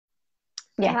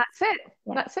And Yeah. that's it.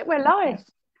 Yeah. That's it. We're Okay. live.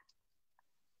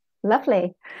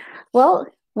 Lovely. Well,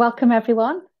 welcome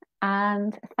everyone,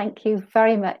 and thank you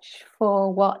very much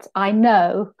for what I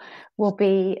know will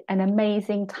be an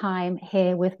amazing time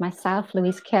here with myself,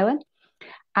 Louise Cohen,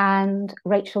 and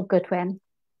Rachel Goodwin.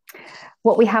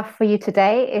 What we have for you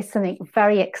today is something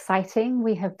very exciting.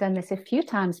 We have done this a few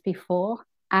times before,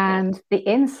 and the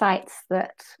insights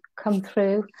that come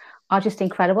through are just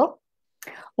incredible.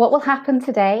 What will happen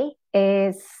today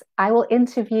is I will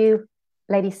interview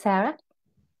Lady Sarah,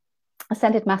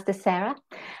 Ascended Master Sarah,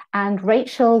 and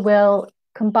Rachel will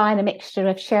combine a mixture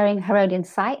of sharing her own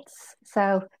insights.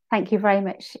 So thank you very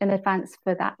much in advance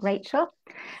for that, Rachel.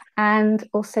 And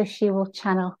also she will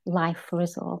channel life for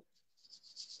us all.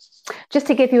 Just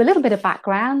to give you a little bit of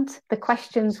background, the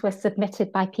questions were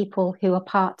submitted by people who are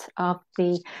part of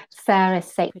the Sarah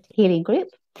Sacred Healing Group.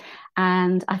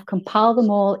 And I've compiled them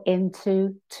all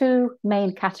into two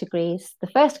main categories. The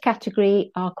first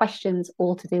category are questions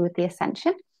all to do with the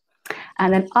ascension.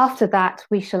 And then after that,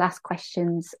 we shall ask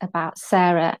questions about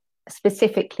Sarah,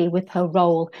 specifically with her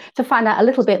role, to find out a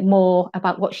little bit more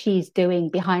about what she's doing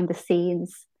behind the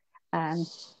scenes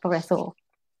for us all.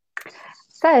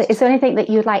 So is there anything that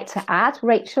you'd like to add,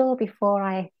 Rachel, before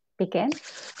I begin?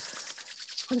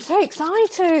 I'm so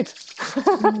excited.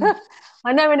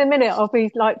 I know in a minute I'll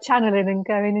be like channeling and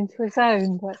going into a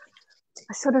zone, but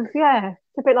I sort of,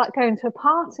 it's a bit like going to a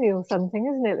party or something,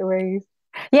 isn't it, Louise?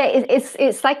 Yeah,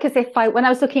 it's like as if when I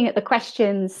was looking at the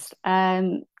questions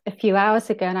a few hours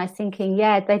ago, and I was thinking,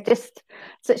 yeah, they're just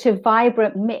such a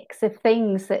vibrant mix of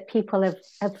things that people have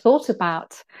thought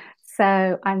about.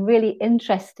 So I'm really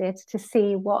interested to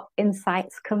see what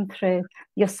insights come through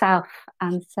yourself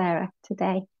and Sarah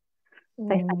today. So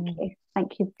thank you.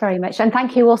 Thank you very much. And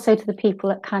thank you also to the people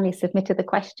that kindly submitted the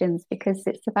questions, because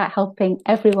it's about helping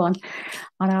everyone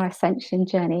on our ascension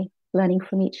journey, learning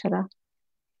from each other.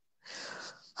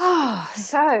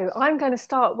 So I'm going to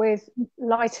start with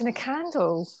lighting a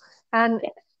candle, and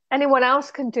anyone else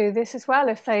can do this as well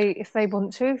if they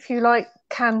want to, if you like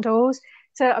candles.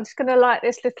 So I'm just going to light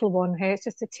this little one here. It's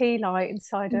just a tea light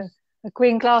inside a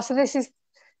green glass. So this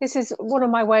is one of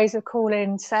my ways of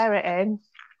calling Sarah in,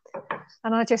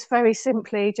 and I just very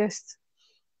simply just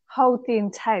hold the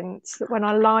intent that when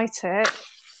I light it,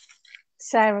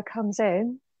 Sarah comes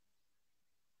in.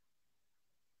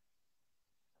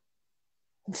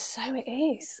 And so it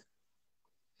is.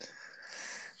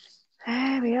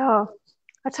 There we are.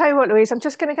 I tell you what, Louise, I'm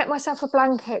just going to get myself a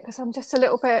blanket because I'm just a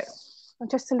little bit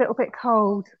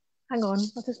cold. Hang on,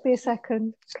 I'll just be a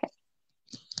second. Okay.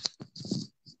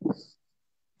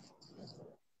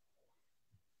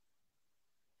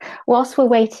 Whilst we're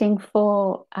waiting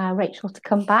for Rachel to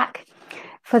come back,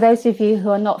 for those of you who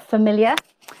are not familiar,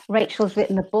 Rachel's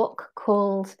written a book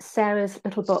called Sarah's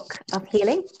Little Book of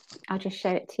Healing. I'll just show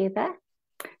it to you there.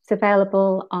 It's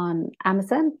available on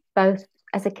Amazon, both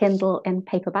as a Kindle and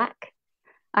paperback.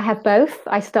 I have both.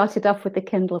 I started off with the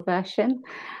Kindle version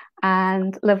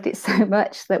and loved it so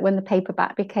much that when the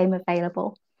paperback became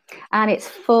available, and it's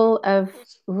full of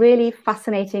really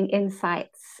fascinating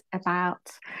insights about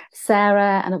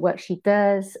Sarah and the work she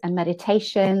does, and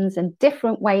meditations and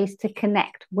different ways to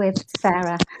connect with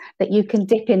Sarah that you can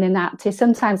dip in and out to.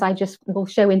 Sometimes I just will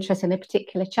show interest in a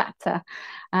particular chapter,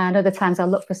 and other times I'll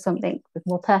look for something with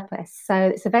more purpose. So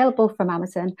it's available from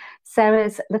Amazon,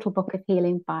 Sarah's Little Book of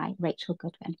Healing by Rachel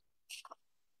Goodwin.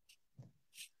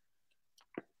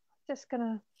 Just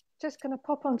gonna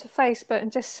pop onto Facebook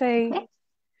and just see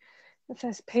if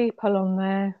there's people on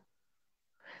there.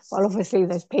 Well, obviously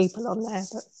there's people on there,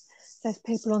 but there's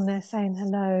people on there saying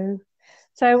hello.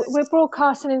 So we're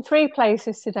broadcasting in 3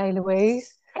 places today,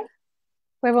 Louise.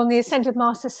 We're on the Ascended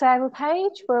Master Sarah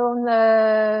page. We're on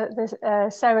the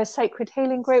Sarah Sacred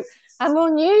Healing Group, and we're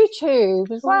on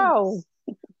YouTube as well.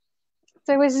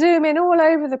 So we're zooming all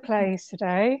over the place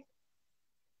today.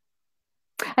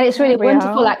 And it's really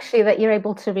wonderful, actually, that you're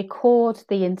able to record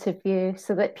the interview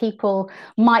so that people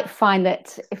might find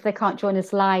that if they can't join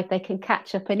us live, they can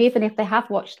catch up. And even if they have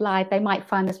watched live, they might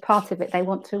find as part of it they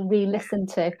want to re-listen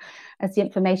to as the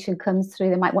information comes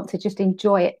through. They might want to just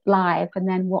enjoy it live and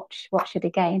then watch it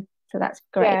again. So that's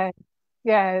great.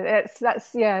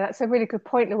 That's a really good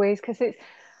point, Louise, because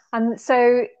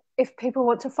so if people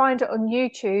want to find it on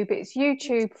YouTube, it's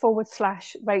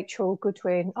YouTube.com/Rachel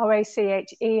Goodwin,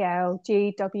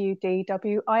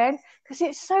 RACHELGWDWIN, because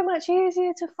it's so much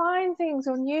easier to find things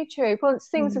on YouTube. Once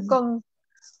things have gone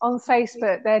on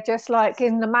Facebook, they're just like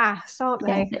in the mass, aren't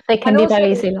they? Yeah, they can be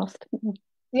very easily lost.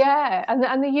 Yeah, and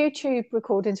the YouTube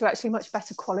recordings are actually much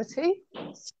better quality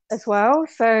as well.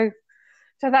 So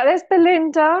that there's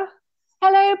Belinda.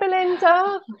 Hello,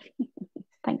 Belinda.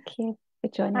 you for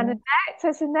joining And us.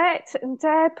 there's Annette and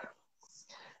Deb.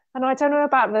 And I don't know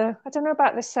about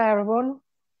the Sarah one.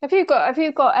 Have you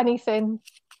got anything?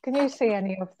 Can you see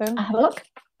any of them? Have a look.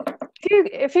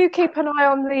 If you keep an eye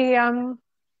on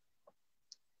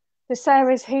the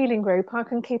Sarah's healing group, I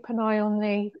can keep an eye on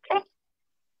the. Okay.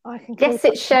 I can. Yes,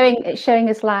 it's showing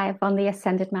us live on the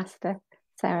Ascended Master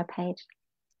Sarah page.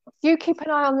 You keep an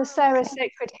eye on the Sarah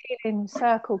Sacred Healing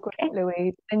Circle group, Okay.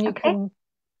 Louise, and you can.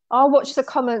 I'll watch the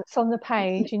comments on the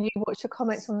page, and you watch the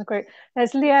comments on the group.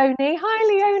 There's Leonie. Hi,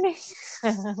 Leonie.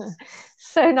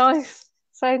 So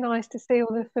nice to see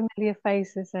all the familiar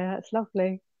faces there. It's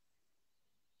lovely.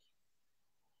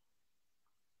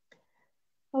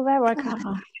 Oh, there I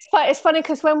come. It's funny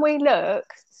because when we look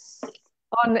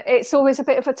on, it's always a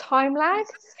bit of a time lag,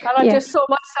 and I just saw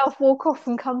myself walk off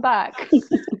and come back.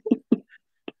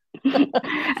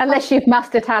 Unless you've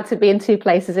mastered how to be in two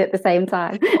places at the same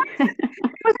time.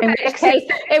 In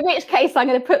which case, I'm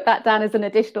going to put that down as an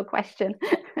additional question.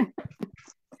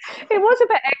 It was a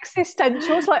bit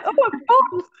existential. It's like, oh my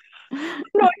God, I'm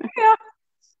not here.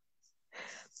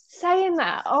 Saying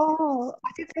that, I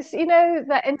did this,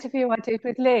 that interview I did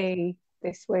with Lee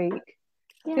this week.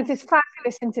 Yeah. Did this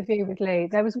fabulous interview with Lee.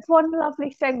 There was one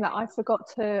lovely thing that I forgot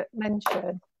to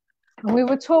mention. And we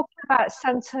were talking about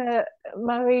Santa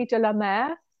Marie de la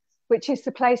Mer, which is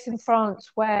the place in France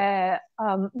where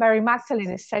Mary Magdalene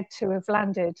is said to have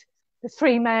landed. The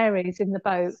three Marys in the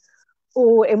boat,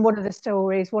 or in one of the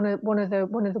stories, one of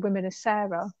the women is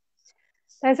Sarah.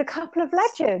 There's a couple of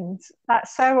legends that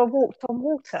Sarah walked on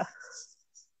water.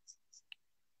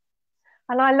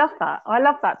 And I love that. I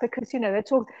love that because, they're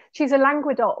talking, she's a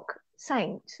Languedoc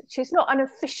saint. She's not an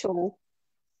official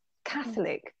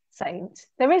Catholic saint.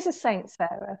 There is a Saint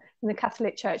Sarah in the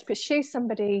Catholic Church, but she's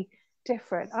somebody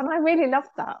different. And I really love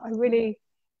that. I really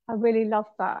love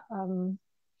that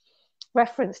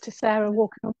reference to Sarah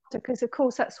walking on water, because, of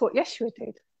course, that's what Yeshua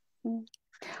did.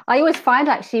 I always find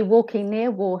actually walking near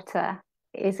water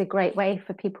is a great way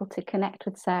for people to connect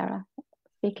with Sarah,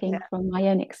 speaking from my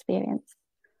own experience.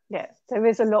 Yeah, there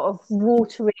is a lot of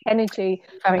watery energy.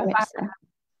 Very much so.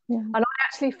 Yeah. And I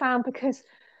actually found, because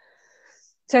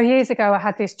years ago I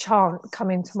had this chant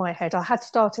come into my head. I had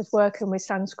started working with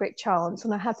Sanskrit chants,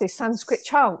 and I had this Sanskrit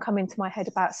chant come into my head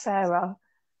about Sarah,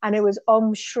 and it was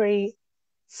Om Shri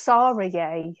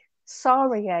Saraye.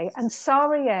 And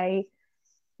Saraye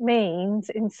means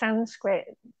in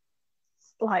Sanskrit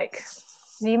like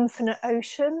the infinite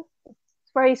ocean.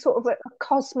 It's very sort of a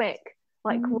cosmic,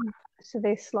 like to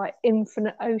this like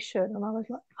infinite ocean. And I was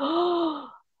like,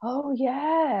 oh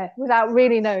yeah, without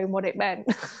really knowing what it meant.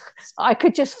 I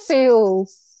could just feel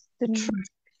the truth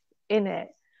in it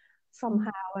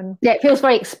somehow. And yeah, it feels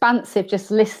very expansive just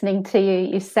listening to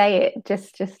you say it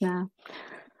just now.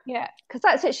 Yeah, because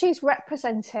that's it. She's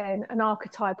representing an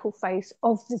archetypal face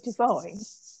of the divine.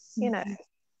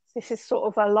 This is sort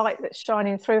of a light that's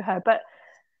shining through her. But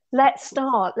let's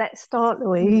start,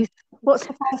 Louise. What's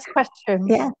the first question?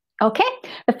 Yeah. Okay.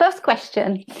 The first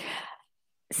question,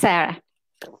 Sarah.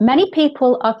 Many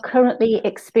people are currently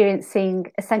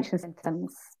experiencing ascension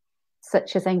symptoms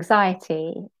such as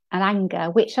anxiety and anger,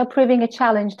 which are proving a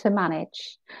challenge to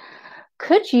manage.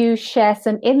 Could you share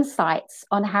some insights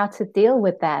on how to deal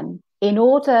with them in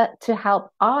order to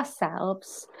help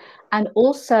ourselves and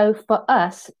also for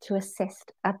us to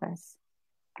assist others?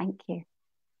 Thank you.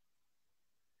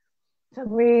 So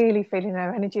I'm really feeling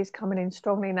their energy is coming in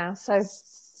strongly now. So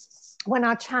when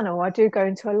I channel, I do go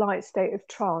into a light state of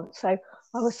trance. So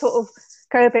I will sort of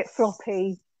go a bit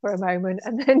floppy for a moment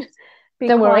and then be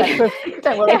Don't quiet. worry.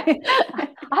 Don't worry.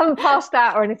 I haven't passed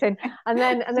out or anything. And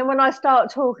then when I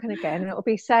start talking again, it'll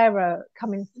be Sarah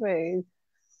coming through.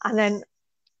 And then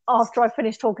after I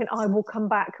finish talking, I will come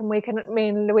back and me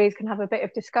and Louise can have a bit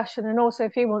of discussion. And also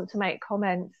if you want to make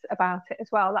comments about it as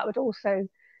well, that would also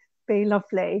be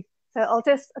lovely. So I'll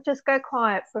just go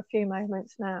quiet for a few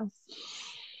moments now.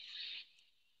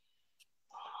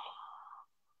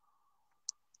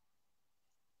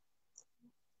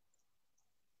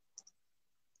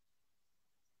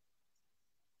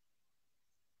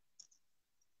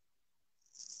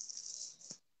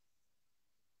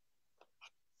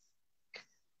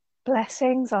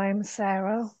 Blessings, I am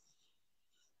Sarah.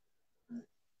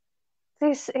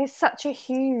 This is such a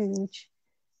huge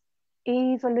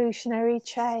evolutionary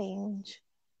change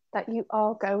that you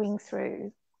are going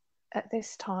through at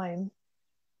this time.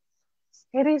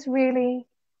 It is really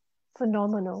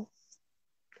phenomenal.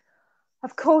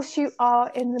 Of course, you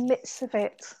are in the midst of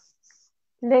it,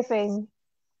 living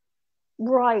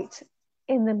right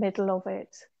in the middle of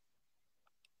it.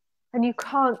 And you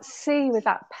can't see with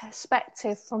that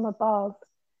perspective from above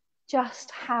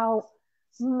just how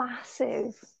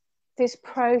massive this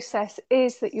process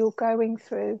is that you're going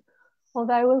through.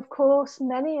 Although, of course,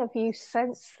 many of you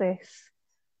sense this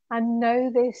and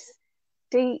know this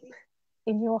deep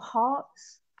in your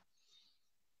hearts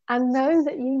and know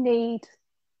that you need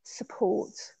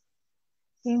support.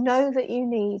 You know that you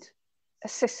need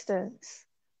assistance.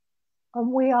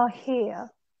 And we are here.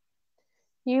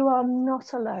 You are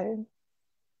not alone.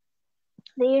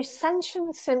 The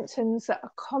ascension symptoms that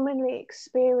are commonly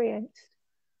experienced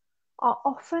are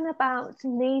often about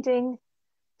needing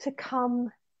to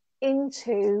come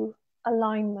into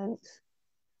alignment.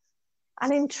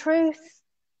 And in truth,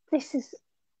 this is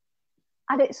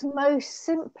at its most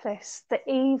simplest, the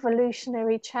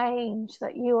evolutionary change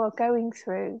that you are going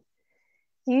through.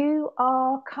 You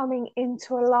are coming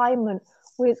into alignment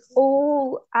with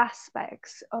all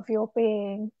aspects of your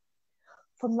being,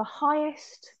 from the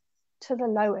highest to the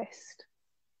lowest.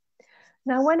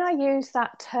 Now, when I use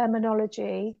that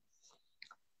terminology,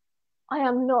 I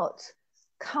am not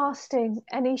casting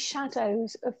any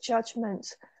shadows of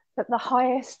judgment that the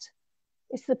highest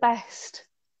is the best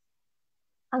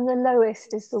and the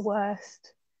lowest is the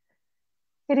worst.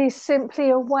 It is simply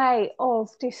a way of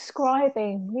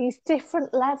describing these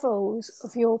different levels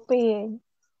of your being,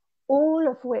 all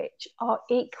of which are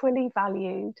equally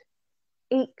valued,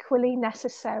 equally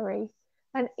necessary,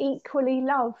 and equally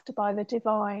loved by the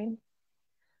divine.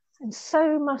 And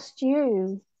so must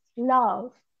you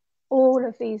love all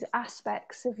of these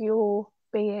aspects of your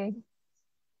being.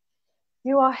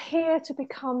 You are here to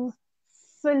become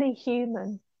fully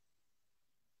human,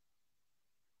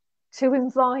 to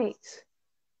invite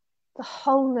the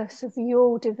wholeness of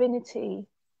your divinity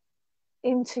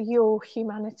into your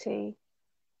humanity.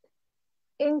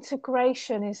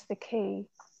 Integration is the key.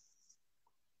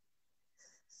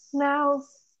 Now,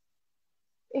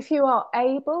 if you are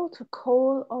able to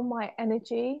call on my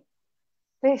energy,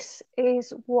 this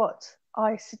is what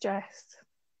I suggest.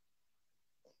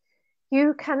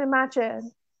 You can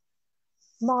imagine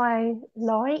my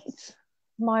light,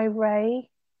 my ray,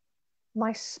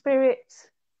 my spirit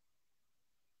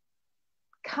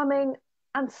coming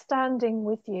and standing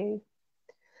with you.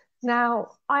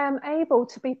 Now, I am able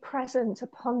to be present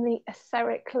upon the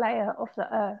etheric layer of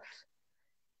the earth.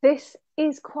 This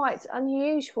is quite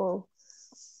unusual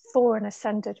for an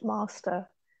ascended master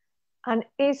and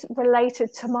is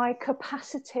related to my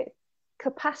capacity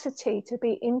to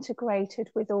be integrated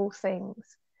with all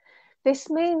things. This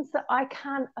means that I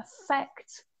can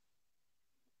affect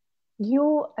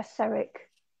your etheric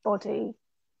body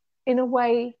in a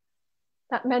way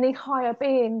that many higher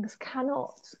beings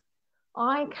cannot.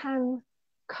 I can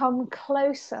come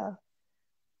closer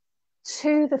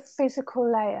to the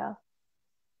physical layer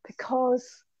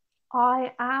because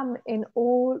I am in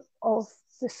all of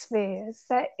the spheres.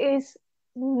 There is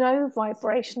no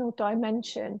vibrational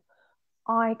dimension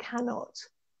I cannot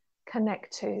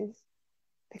connect to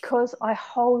because I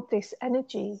hold this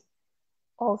energy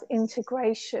of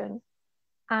integration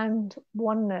and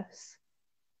oneness.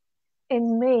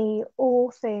 In me,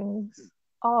 all things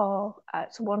are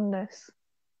at oneness.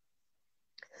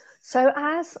 So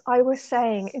as I was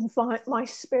saying, invite my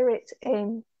spirit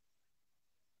in,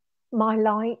 my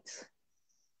light,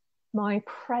 my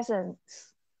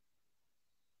presence.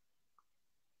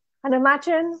 And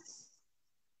imagine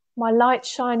my light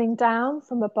shining down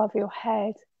from above your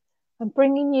head and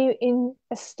bringing you in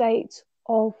a state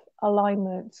of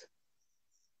alignment.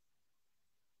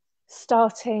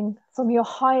 Starting from your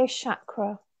highest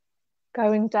chakra,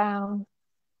 going down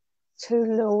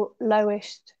to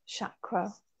lowest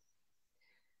chakra.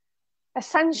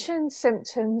 Ascension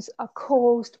symptoms are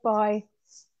caused by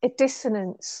a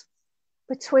dissonance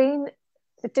between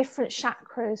the different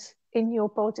chakras in your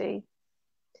body,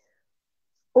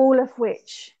 all of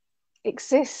which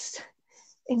exist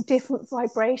in different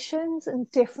vibrations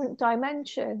and different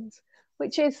dimensions,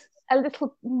 which is a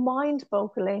little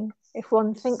mind-boggling if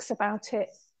one thinks about it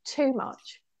too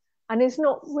much and is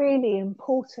not really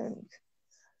important.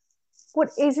 What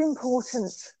is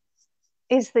important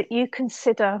is that you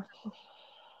consider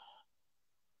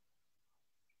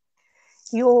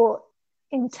your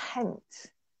intent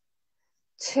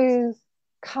to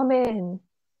come in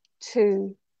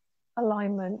to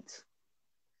alignment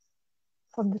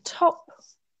from the top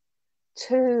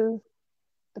to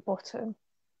the bottom.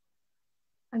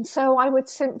 And so I would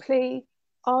simply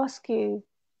ask you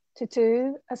to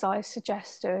do as I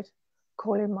suggested,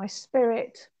 call in my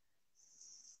spirit,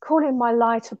 call in my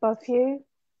light above you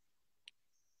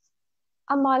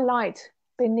and my light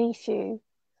beneath you,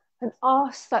 and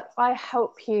ask that I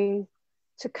help you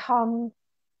to come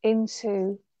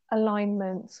into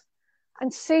alignment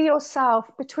and see yourself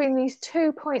between these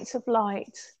 2 points of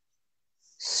light,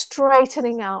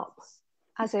 straightening up,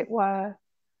 as it were.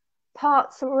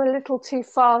 Parts that were a little too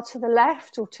far to the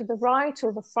left or to the right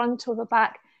or the front or the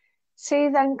back, see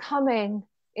them coming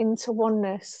into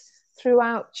oneness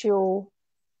throughout your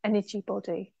energy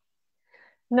body.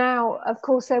 Now, of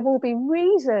course, there will be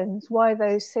reasons why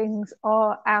those things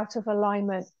are out of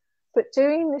alignment, but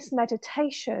doing this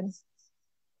meditation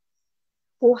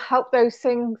will help those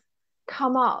things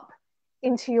come up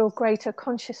into your greater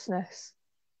consciousness.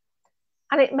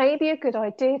 And it may be a good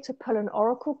idea to pull an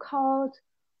oracle card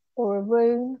or a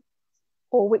rune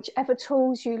or whichever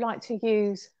tools you like to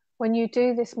use when you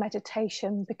do this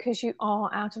meditation, because you are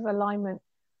out of alignment.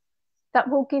 That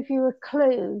will give you a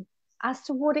clue as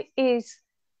to what it is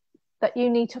that you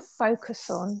need to focus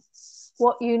on,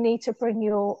 what you need to bring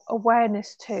your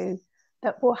awareness to,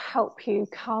 that will help you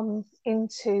come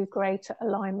into greater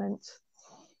alignment.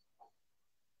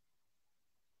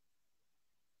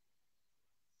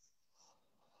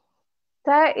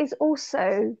 There is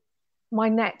also my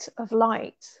net of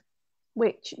light,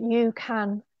 which you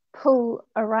can pull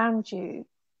around you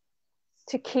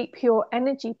to keep your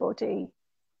energy body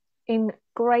in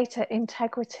greater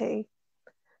integrity.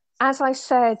 As I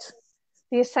said,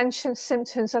 the ascension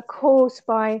symptoms are caused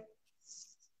by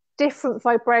different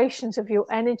vibrations of your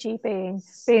energy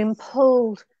being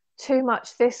pulled too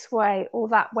much this way or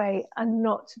that way and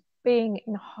not being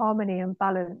in harmony and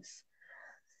balance.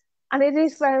 And it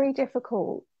is very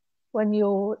difficult when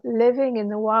you're living in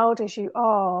the world as you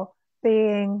are,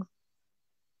 being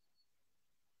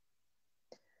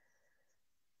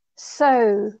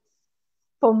so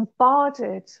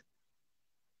bombarded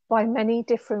by many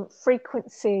different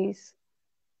frequencies,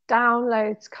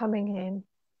 downloads coming in,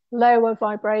 lower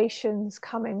vibrations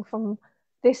coming from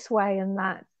this way and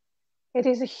that. It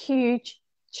is a huge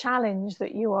challenge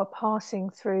that you are passing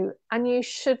through, and you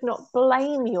should not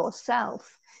blame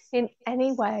yourself in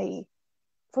any way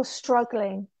for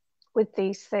struggling with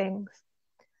these things.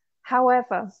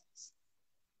 However,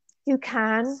 you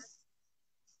can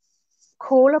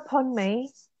call upon me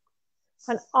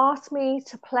and ask me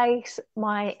to place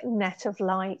my net of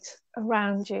light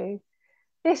around you.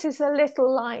 This is a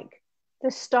little like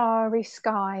the starry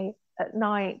sky at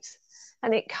night,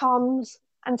 and it comes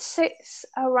and sits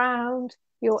around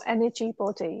your energy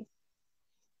body.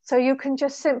 So you can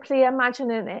just simply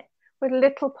imagine it with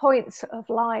little points of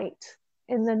light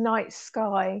in the night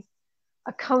sky,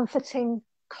 a comforting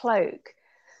cloak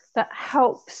that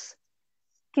helps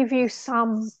give you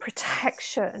some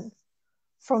protection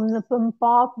from the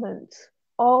bombardment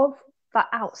of the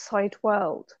outside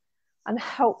world and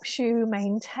helps you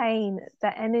maintain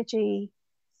the energy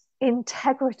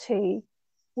integrity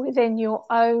within your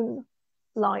own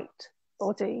light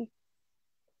body.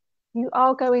 You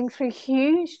are going through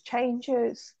huge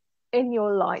changes in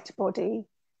your light body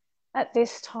at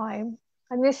this time,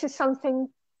 and this is something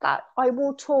that I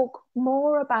will talk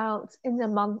more about in the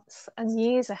months and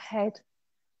years ahead.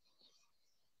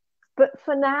 But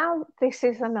for now, this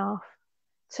is enough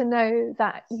to know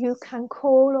that you can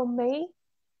call on me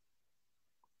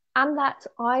and that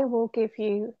I will give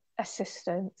you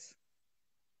assistance.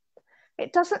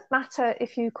 It doesn't matter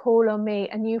if you call on me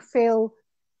and you feel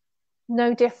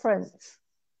no difference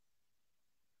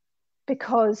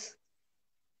because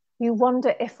you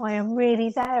wonder if I am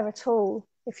really there at all.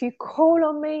 If you call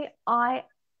on me, I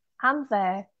am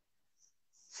there.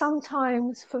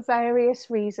 Sometimes for various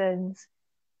reasons,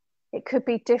 it could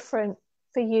be different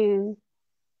for you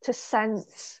to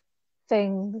sense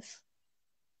things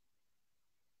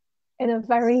in a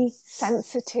very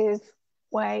sensitive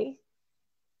way.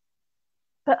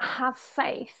 But have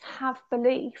faith, have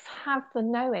belief, have the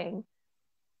knowing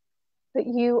that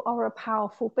you are a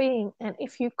powerful being. And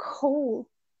if you call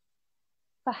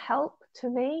for help to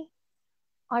me,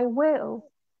 I will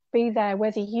be there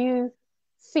whether you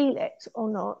feel it or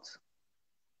not.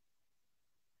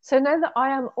 So know that I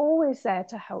am always there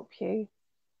to help you.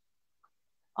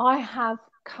 I have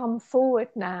come forward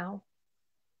now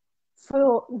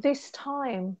for this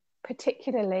time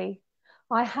particularly.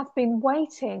 I have been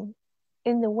waiting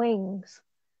in the wings.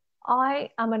 I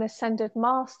am an ascended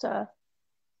master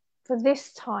for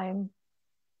this time,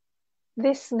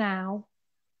 this now,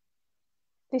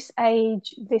 this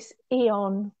age, this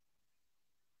eon.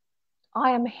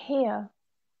 I am here.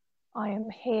 I am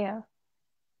here.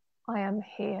 I am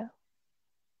here.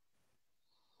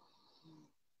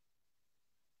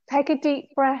 Take a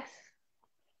deep breath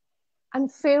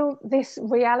and feel this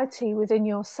reality within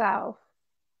yourself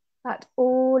that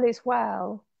all is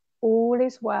well, all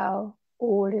is well,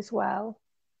 all is well.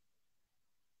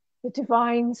 The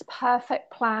divine's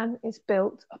perfect plan is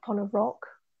built upon a rock,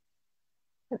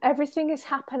 and everything is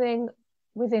happening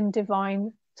within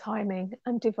divine timing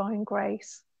and divine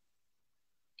grace.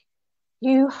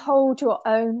 You hold your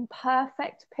own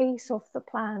perfect piece of the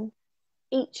plan,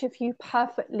 each of you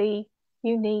perfectly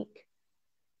unique,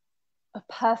 a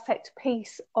perfect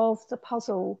piece of the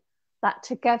puzzle that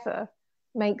together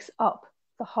makes up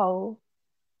the whole.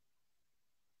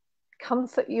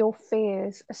 Comfort your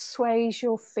fears, assuage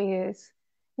your fears.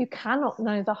 You cannot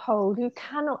know the whole, you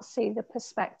cannot see the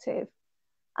perspective,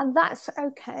 and that's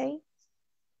okay.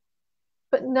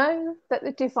 But know that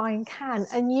the divine can,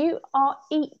 and you are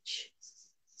each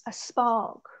a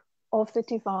spark of the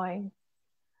divine,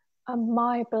 and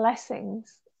my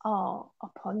blessings are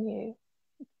upon you.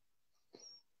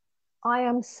 I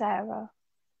am Sarah,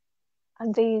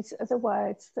 and these are the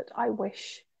words that I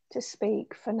wish to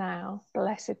speak for now.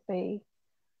 Blessed be,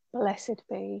 blessed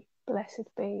be, blessed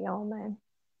be. Amen.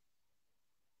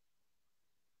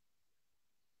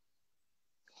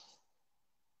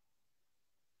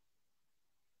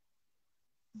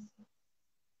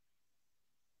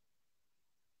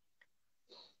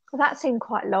 Well, that seemed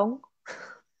quite long.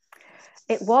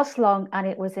 It was long, and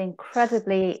it was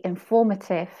incredibly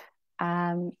informative,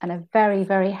 and a very,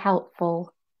 very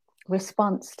helpful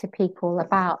response to people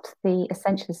about the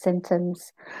essential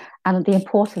symptoms and the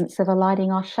importance of aligning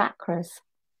our chakras,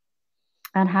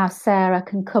 and how Sarah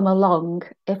can come along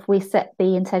if we set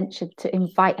the intention to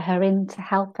invite her in to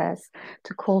help us,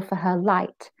 to call for her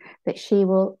light, that she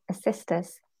will assist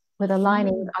us with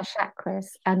aligning our chakras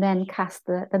and then cast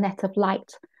the net of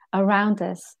light around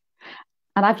us.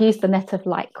 And I've used the net of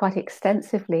light quite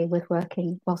extensively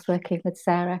whilst working with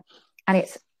Sarah, and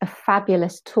it's a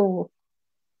fabulous tool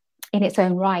in its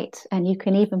own right. And you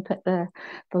can even put the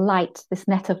light, this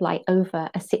net of light, over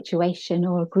a situation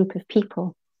or a group of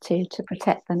people to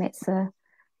protect them. It's a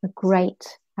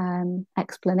great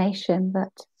explanation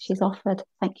that she's offered.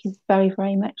 Thank you very,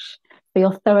 very much for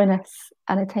your thoroughness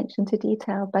and attention to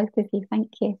detail, both of you.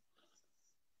 Thank you.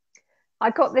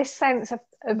 I got this sense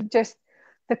of just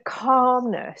the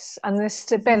calmness and the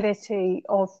stability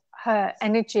of her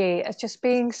energy as just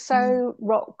being so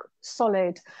rock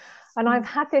solid. And I've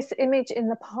had this image in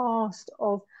the past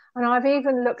of, and I've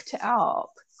even looked it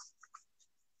up.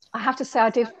 I have to say I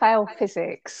did fail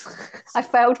physics. I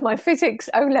failed my physics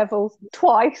O-level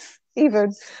twice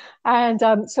even. And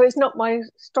so it's not my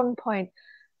strong point.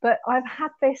 But I've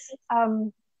had this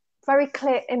very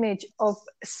clear image of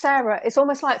Sarah. It's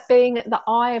almost like being at the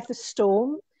eye of the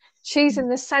storm. She's in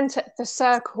the center of the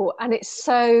circle, and it's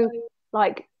so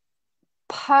like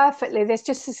perfectly, there's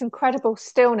just this incredible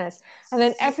stillness, and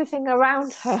then everything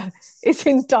around her is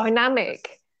in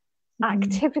dynamic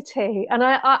activity. And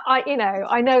I you know,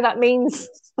 I know that means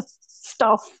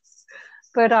stuff,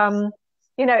 but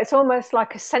you know, it's almost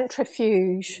like a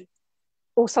centrifuge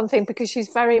or something, because she's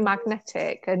very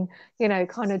magnetic and, you know,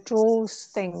 kind of draws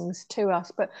things to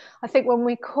us. But I think when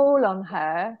we call on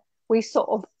her,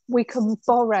 we can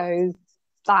borrow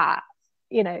that,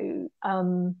 you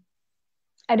know,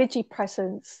 energy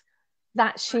presence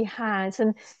that she has.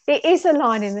 And it is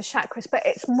aligning the chakras, but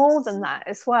it's more than that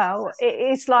as well.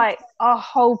 It is like our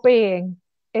whole being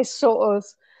is sort of,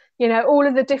 you know, all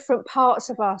of the different parts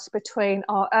of us, between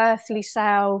our earthly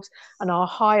selves and our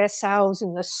higher selves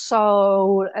and the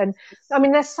soul. And I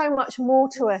mean, there's so much more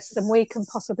to us than we can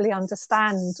possibly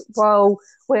understand while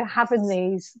we're having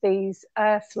these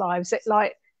earth lives. It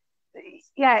like,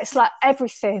 yeah, it's like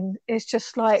everything is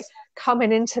just like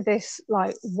coming into this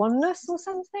like oneness or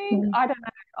something.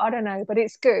 I don't know, but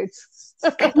it's good.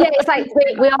 Yeah, it's like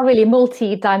we are really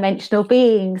multi-dimensional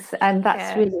beings, and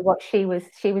that's really what she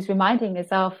was reminding us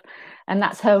of. And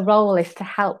that's her role, is to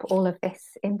help all of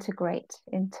this integrate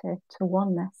into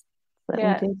oneness, so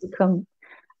that we do become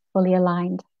fully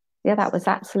aligned. Yeah, that was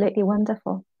absolutely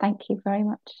wonderful. Thank you very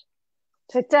much.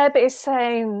 So Deb is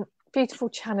saying, beautiful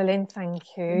channeling, thank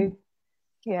you.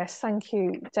 Yes, thank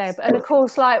you, Deb. And of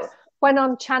course, like when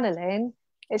I'm channeling,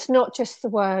 it's not just the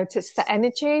words, it's the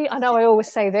energy. I know I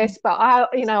always say this, but I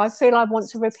feel I want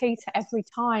to repeat it every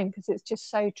time, because it's just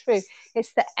so true.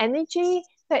 It's the energy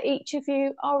that each of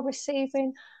you are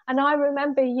receiving. And I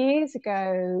remember years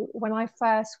ago when I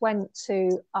first went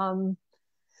to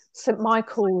St.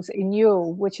 Michael's in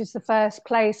Ewell, which is the first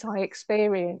place I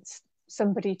experienced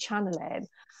somebody channeling.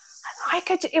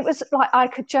 It was like I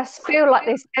could just feel like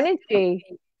this energy,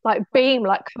 like beam,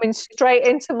 like coming straight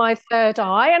into my third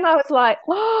eye. And I was like,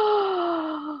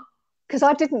 oh, because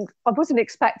I wasn't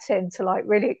expecting to like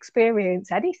really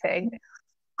experience anything.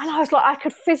 And I was like, I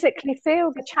could physically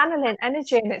feel the channeling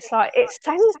energy, and it's like it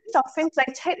sends stuff in.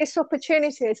 They take this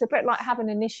opportunity. It's a bit like having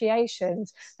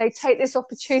initiations. They take this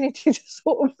opportunity to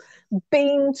sort of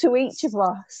beam to each of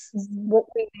us what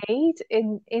we need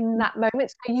in that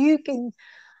moment. So you can,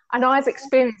 and I've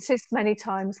experienced this many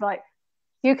times. Like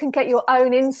you can get your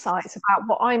own insights about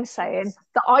what I'm saying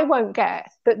that I won't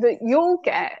get, but that you'll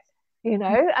get. You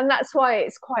know, and that's why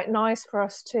it's quite nice for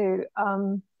us to.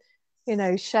 You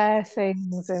know, share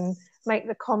things and make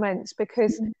the comments,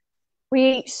 because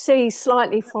we each see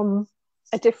slightly from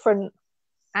a different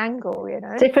angle, you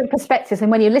know, different perspectives. And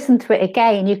when you listen to it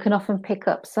again, you can often pick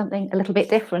up something a little bit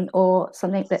different, or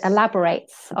something that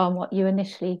elaborates on what you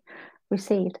initially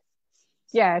received.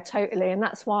 Yeah, totally. And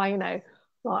that's why, you know,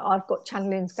 like I've got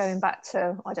channelings going back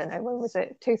to, I don't know, when was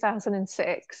it,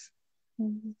 2006.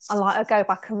 And like I go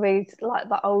back and read like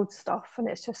the old stuff, and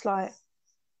it's just like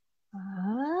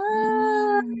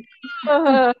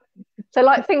so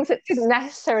like things that didn't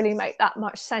necessarily make that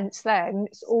much sense then,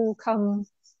 it's all come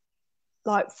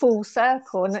like full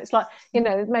circle. And it's like, you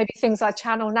know, maybe things I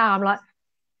channel now, I'm like,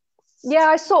 yeah,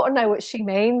 I sort of know what she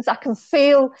means. I can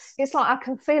feel, it's like I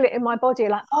can feel it in my body,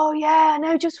 like, oh yeah, I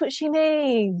know just what she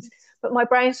means. But my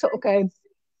brain's sort of going,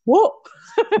 what?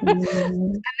 And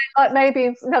then, like maybe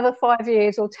in another 5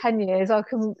 years or 10 years, I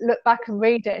can look back and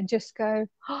read it and just go,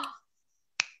 oh,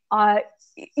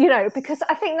 you know, because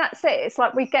I think that's it. It's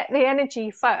like we get the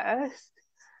energy first,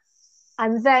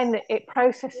 and then it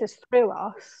processes through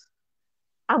us,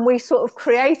 and we sort of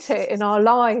create it in our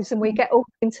lives, and we get all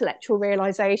intellectual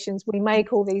realizations. We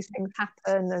make all these things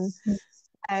happen,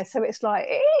 and so it's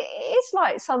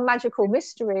like some magical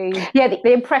mystery. Yeah,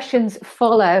 the impressions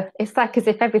follow. It's like as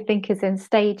if everything is in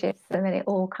stages, and then it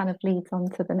all kind of leads on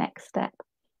to the next step.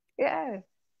 Yeah.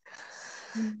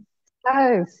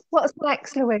 So, what's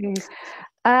next, Louise?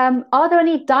 Are there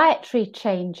any dietary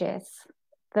changes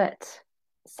that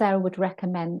Sarah would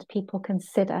recommend people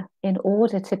consider in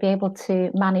order to be able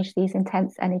to manage these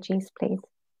intense energies, please?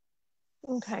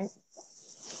 Okay.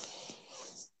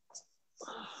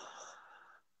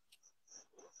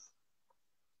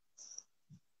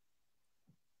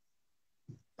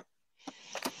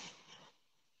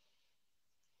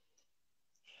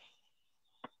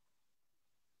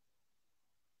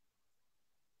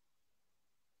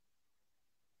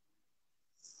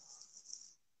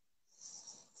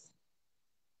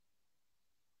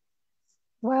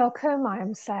 Welcome, I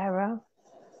am Sarah.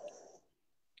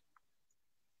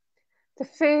 The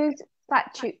food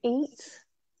that you eat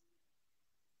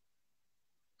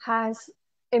has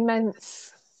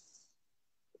immense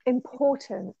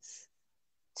importance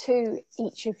to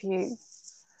each of you,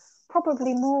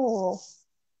 probably more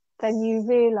than you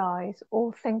realize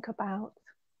or think about.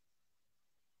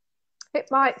 It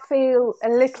might feel a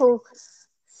little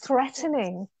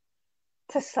threatening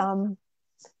to some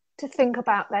to think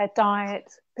about their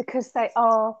diet, because they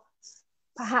are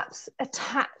perhaps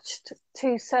attached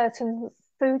to certain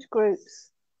food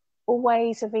groups or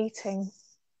ways of eating.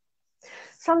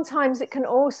 Sometimes it can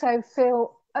also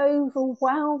feel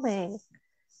overwhelming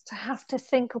to have to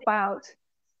think about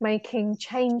making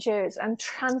changes and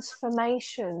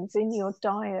transformations in your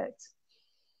diet.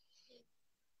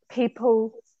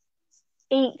 People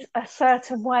eat a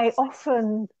certain way,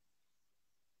 often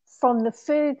from the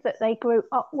food that they grew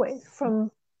up with from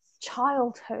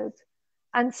childhood.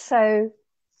 And so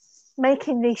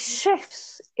making these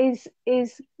shifts is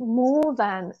more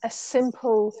than a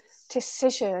simple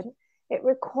decision. It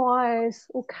requires,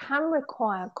 or can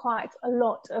require, quite a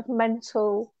lot of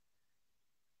mental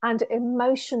and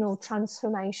emotional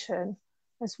transformation,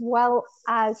 as well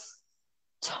as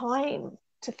time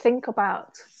to think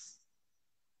about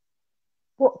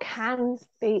what can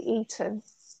be eaten.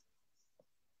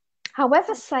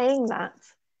 However, saying that,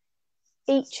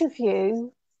 each of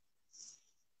you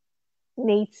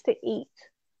needs to eat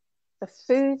the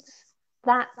foods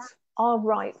that are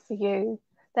right for you.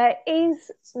 There is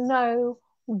no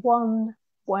one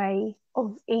way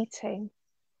of eating,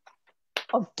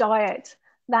 of diet,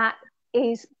 that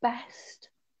is best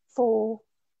for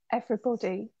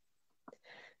everybody.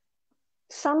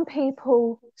 Some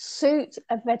people suit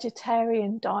a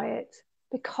vegetarian diet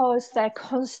because their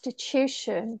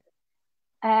constitution,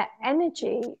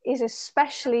 energy is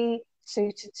especially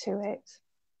suited to it.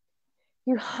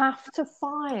 You have to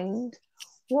find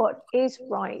what is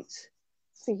right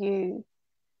for you.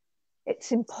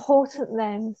 It's important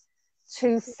then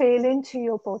to feel into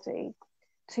your body,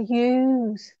 to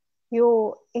use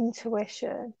your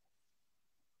intuition.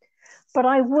 But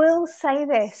I will say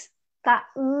this, that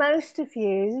most of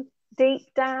you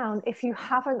deep down, if you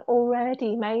haven't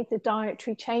already made the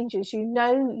dietary changes you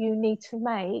know you need to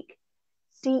make,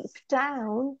 deep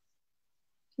down,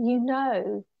 you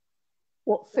know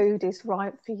what food is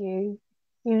right for you.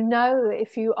 You know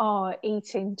if you are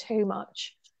eating too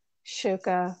much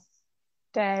sugar,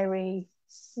 dairy,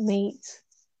 meat,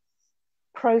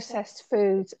 processed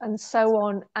foods, and so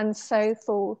on and so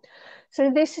forth.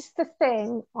 So this is the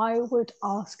thing I would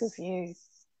ask of you.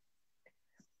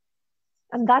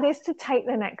 And that is to take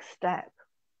the next step.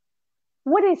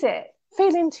 What is it?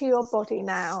 Feel into your body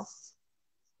now.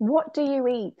 What do you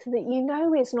eat that you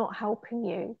know is not helping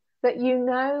you, that you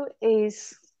know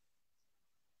is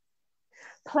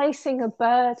placing a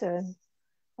burden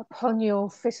upon your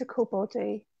physical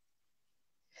body?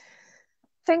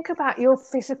 Think about your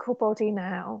physical body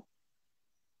now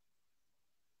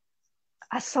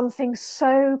as something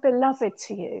so beloved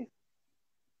to you.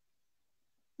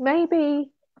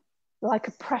 Maybe like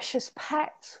a precious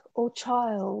pet or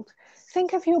child.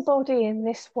 Think of your body in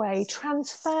this way.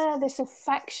 Transfer this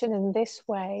affection in this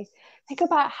way. Think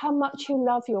about how much you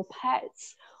love your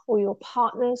pets or your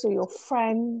partners or your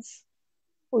friends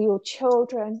or your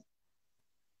children.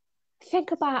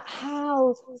 Think about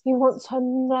how you want to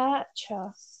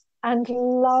nurture and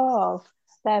love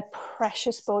their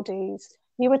precious bodies.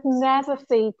 You would never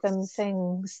feed them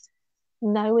things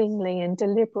knowingly and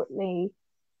deliberately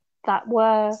that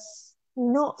were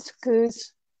not good,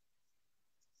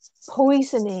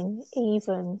 poisoning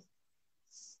even.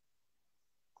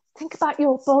 Think about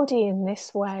your body in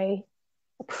this way.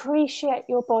 Appreciate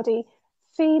your body.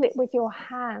 Feel it with your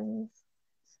hands.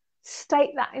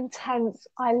 State that intent.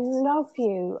 I love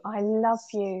you. I love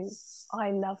you.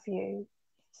 I love you.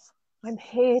 I'm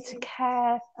here to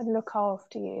care and look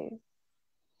after you.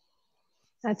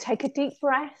 Now take a deep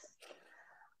breath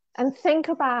and think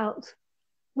about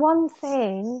one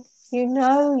thing you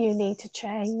know you need to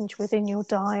change within your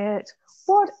diet.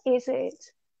 What is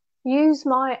it? Use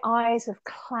my eyes of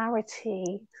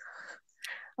clarity,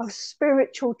 of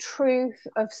spiritual truth,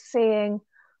 of seeing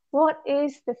what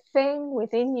is the thing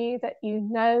within you that you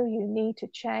know you need to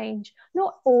change.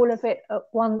 Not all of it at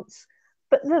once,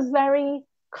 but the very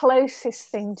closest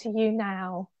thing to you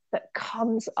now that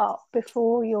comes up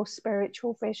before your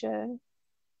spiritual vision.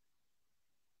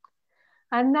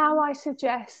 And now I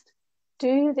suggest,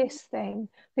 do this thing.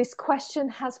 This question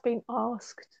has been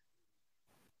asked,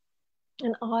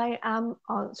 and I am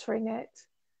answering it.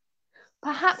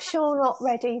 Perhaps you're not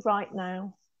ready right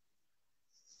now.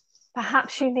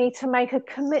 Perhaps you need to make a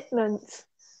commitment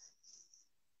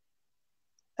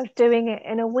of doing it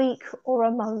in a week or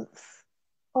a month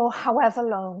or however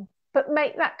long. But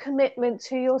make that commitment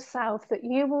to yourself that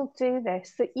you will do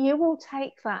this, that you will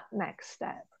take that next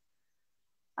step.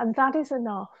 And that is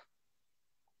enough.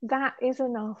 That is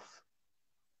enough.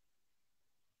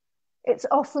 It's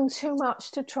often too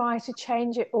much to try to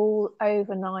change it all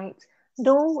overnight,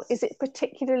 nor is it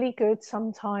particularly good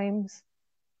sometimes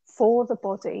for the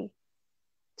body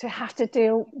to have to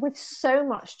deal with so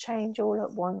much change all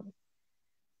at once.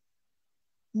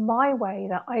 My way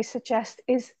that I suggest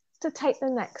is to take the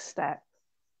next step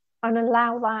and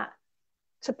allow that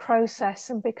to process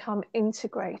and become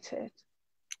integrated.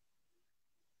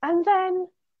 And then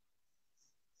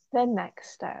the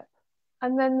next step,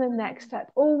 and then the next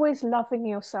step, always loving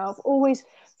yourself, always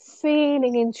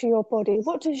feeling into your body.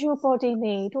 What does your body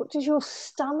need? What does your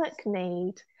stomach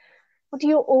need? What do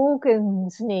your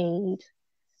organs need?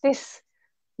 This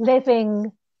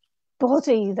living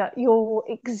body that you're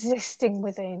existing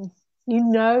within, you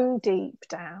know deep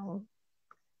down.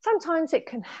 Sometimes it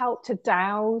can help to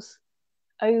douse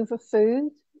over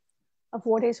food of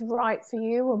what is right for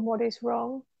you and what is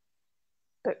wrong.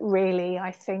 But really,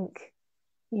 I think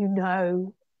you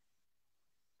know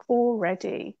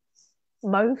already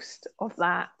most of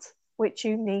that which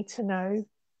you need to know.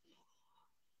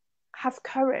 Have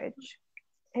courage.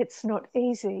 It's not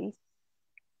easy.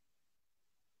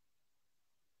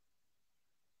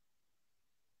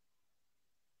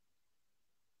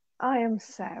 I am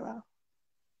Sarah.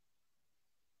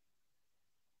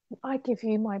 I give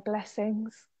you my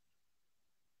blessings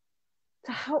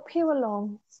to help you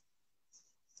along.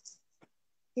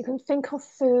 You can think of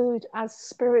food as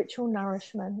spiritual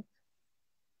nourishment.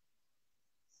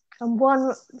 And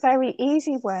one very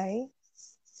easy way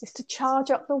is to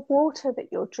charge up the water that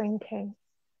you're drinking.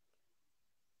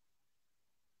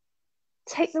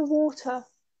 Take the water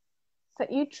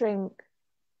that you drink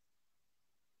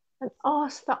and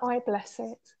ask that I bless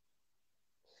it.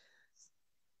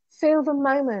 Feel the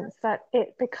moment that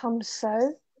it becomes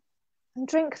so and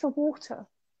drink the water.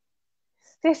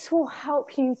 This will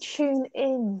help you tune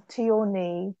in to your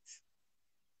needs.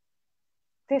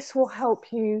 this will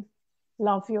help you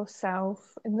love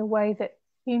yourself in the way that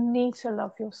you need to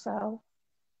love yourself.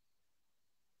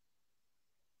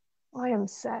 I am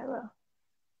Sarah,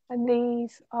 and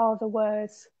these are the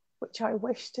words which I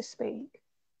wish to speak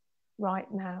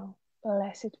right now.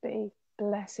 Blessed be,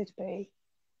 blessed be,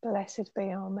 blessed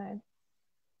be. Amen.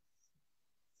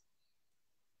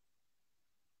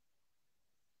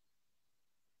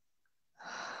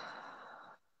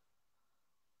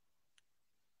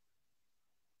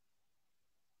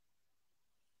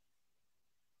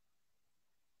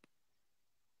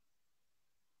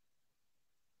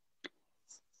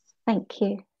 Thank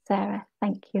you, Sarah.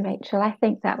 Thank you, Rachel. I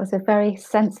think that was a very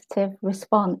sensitive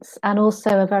response and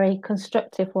also a very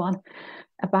constructive one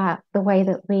about the way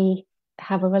that we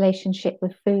have a relationship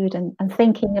with food and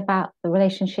thinking about the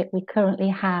relationship we currently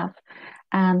have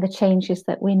and the changes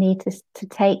that we need to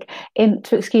take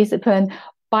into, excuse the pun,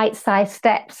 bite-sized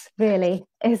steps, really,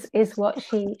 is what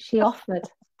she offered,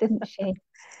 didn't she?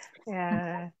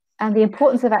 Yeah. And the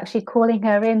importance of actually calling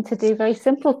her in to do very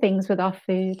simple things with our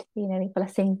food, you know,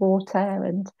 blessing water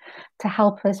and to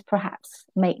help us perhaps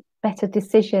make better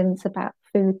decisions about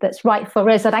food that's right for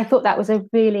us. And I thought that was a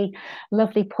really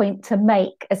lovely point to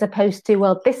make, as opposed to,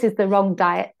 well, this is the wrong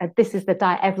diet and this is the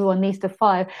diet everyone needs to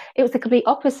follow. It was the complete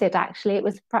opposite, actually. It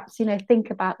was perhaps, you know, think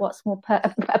about what's more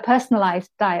a personalized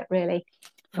diet, really,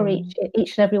 for each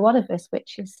and every one of us,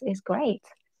 which is great.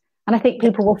 And I think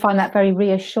people will find that very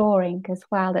reassuring as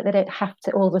well, that they don't have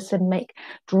to all of a sudden make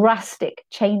drastic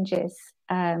changes.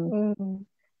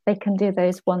 They can do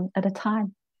those one at a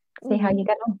time. See how you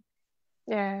get on.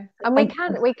 Yeah, and we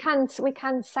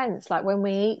can sense, like, when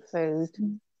we eat food,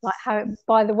 like how it,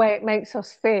 by the way it makes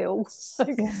us feel,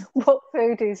 like what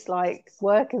food is like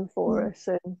working for us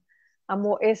and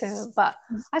what isn't. But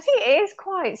I think it is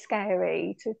quite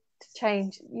scary to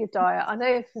change your diet. I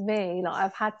know for me, like,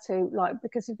 I've had to, like,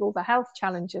 because of all the health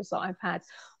challenges that I've had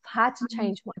to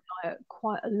change my diet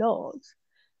quite a lot.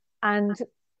 And,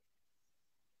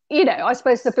 you know, I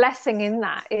suppose the blessing in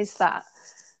that is that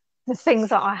the things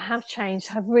that I have changed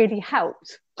have really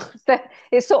helped.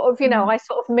 It's sort of, you know, I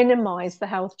sort of minimize the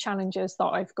health challenges that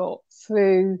I've got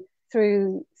through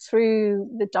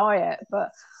the diet. But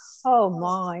oh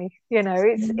my, you know,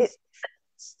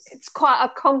 it's quite a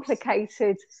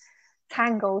complicated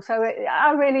tangle. So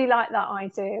I really like that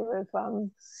idea of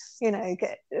you know,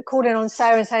 calling on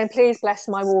Sarah and saying, please bless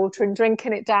my water, and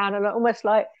drinking it down, and almost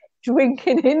like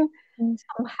drinking in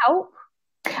some help.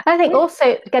 I think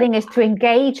also getting us to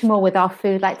engage more with our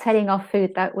food, like telling our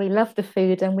food that we love the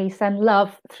food and we send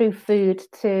love through food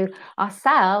to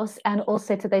ourselves and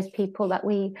also to those people that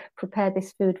we prepare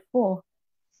this food for.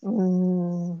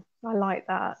 I like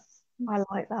that. I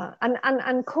like that.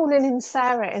 And calling in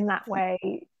Sarah in that way,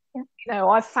 you know,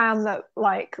 I've found that,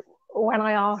 like, when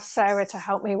I ask Sarah to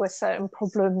help me with certain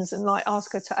problems and, like,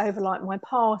 ask her to overlight my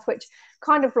path, which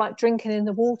kind of like drinking in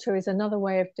the water is another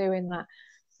way of doing that,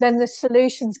 then the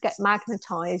solutions get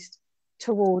magnetized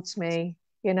towards me.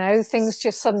 You know, things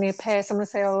just suddenly appear. Someone will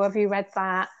say, oh, have you read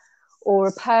that? Or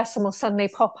a person will suddenly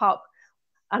pop up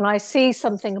and I see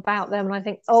something about them and I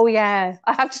think, oh yeah,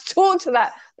 I have to talk to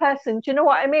that person. Do you know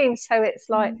what I mean? So it's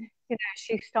like, you know,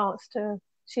 she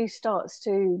starts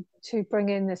to bring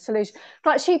in the solution.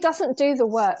 But she doesn't do the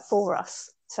work for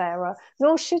us, Sarah,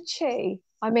 nor should she.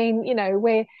 I mean, you know,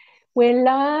 we're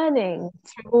learning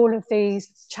through all of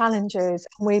these challenges,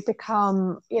 and we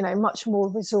become, you know, much more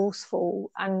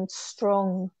resourceful and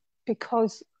strong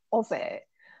because of it.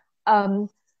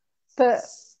 But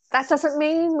that doesn't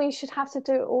mean we should have to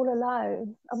do it all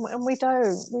alone, and we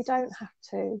don't have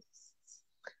to.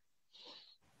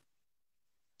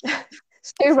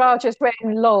 Stu Raj has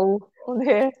written "lol" on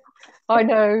here. I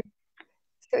know,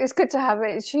 it's good to have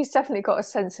it. She's definitely got a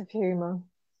sense of humour.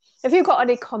 Have you got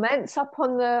any comments up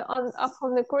on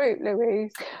the group,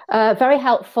 Louise? Very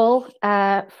helpful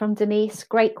from Denise.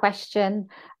 Great question.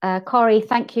 Corey,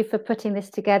 thank you for putting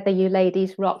this together. You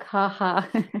ladies rock. Ha ha.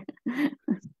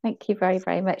 Thank you very,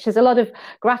 very much. There's a lot of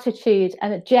gratitude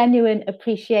and a genuine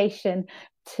appreciation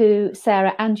to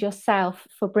Sarah and yourself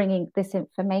for bringing this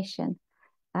information.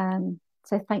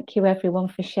 So thank you everyone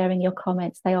for sharing your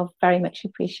comments. They are very much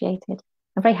appreciated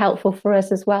and very helpful for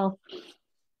us as well.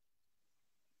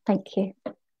 Thank you.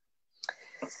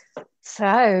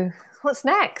 So, what's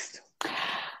next?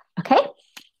 Okay.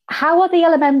 How are the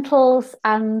elementals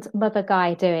and Mother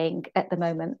Guy doing at the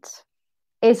moment?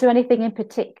 Is there anything in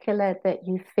particular that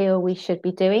you feel we should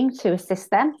be doing to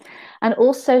assist them and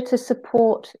also to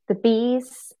support the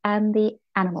bees and the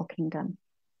animal kingdom?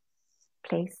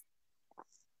 Please.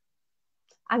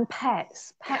 And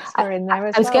pets. Pets are in there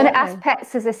as I was well, going to aren't ask they?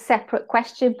 pets as a separate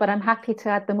question, but I'm happy to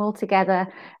add them all together.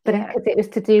 But Yeah. because it was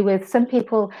to do with some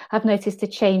people have noticed a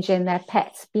change in their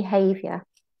pets' behaviour.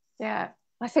 Yeah.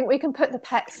 I think we can put the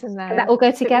pets in there. Can that all go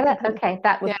I think we together? can put Okay,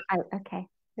 that would. yeah. Okay.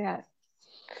 Yeah.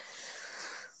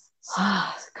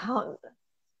 Can't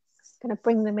gonna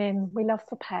bring them in. We love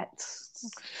the pets.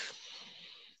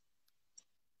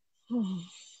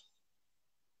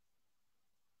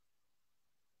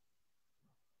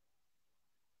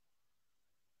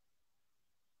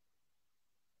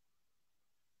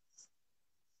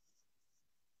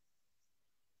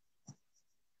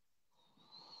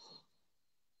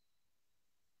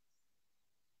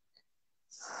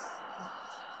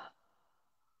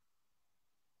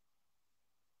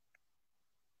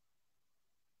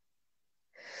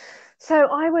 So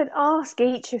I would ask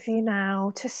each of you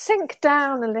now to sink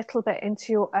down a little bit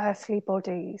into your earthly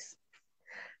bodies,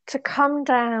 to come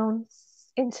down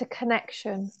into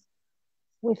connection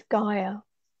with Gaia.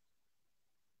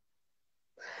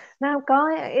 Now,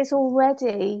 Gaia is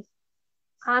already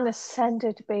an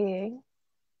ascended being,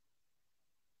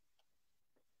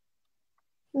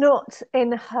 not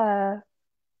in her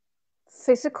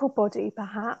physical body,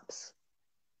 perhaps,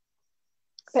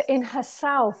 but in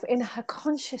herself, in her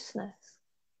consciousness.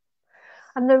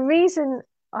 And the reason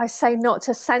I say not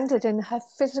ascended in her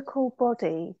physical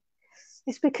body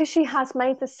is because she has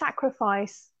made the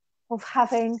sacrifice of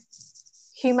having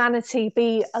humanity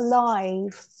be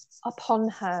alive upon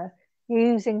her,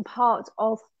 using part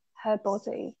of her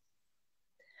body.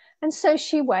 And so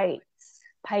she waits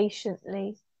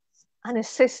patiently and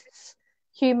assists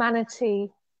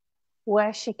humanity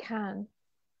where she can.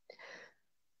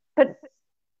 But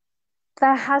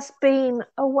there has been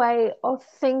a way of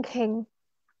thinking,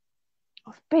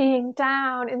 of being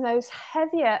down in those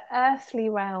heavier earthly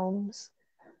realms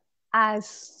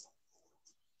as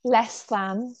less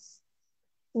than,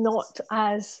 not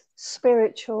as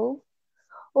spiritual,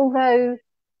 although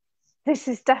this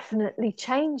is definitely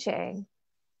changing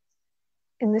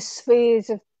in the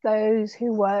spheres of those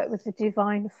who work with the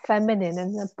divine feminine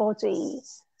and the body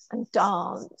and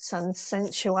dance and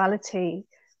sensuality,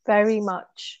 very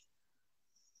much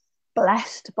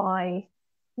blessed by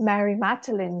Mary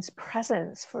Magdalene's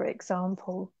presence, for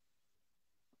example.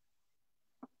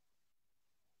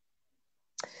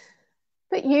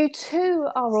 But you too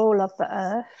are all of the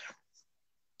earth.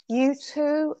 You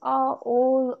too are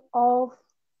all of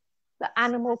the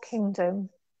animal kingdom.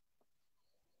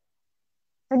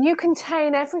 And you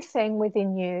contain everything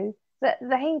within you that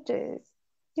they do.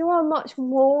 You are much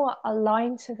more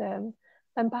aligned to them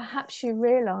than perhaps you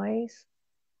realize.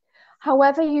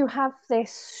 However, you have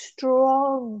this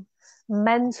strong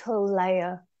mental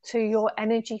layer to your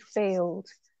energy field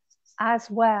as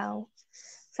well.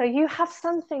 So you have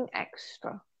something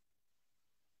extra.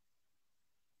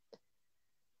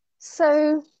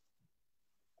 So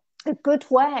a good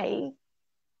way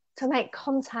to make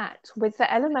contact with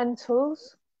the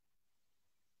elementals,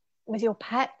 with your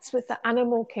pets, with the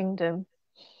animal kingdom,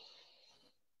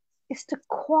 is to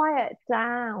quiet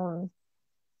down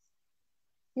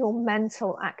your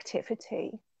mental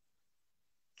activity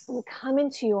and come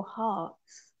into your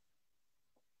hearts.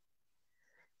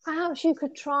 Perhaps you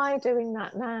could try doing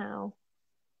that now.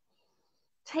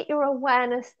 Take your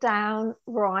awareness down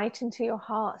right into your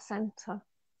heart center.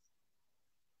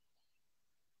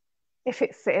 If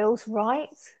it feels right,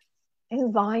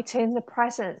 invite in the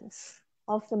presence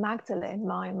of the Magdalene,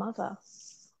 my mother.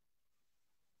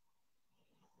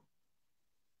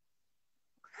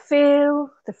 Feel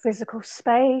the physical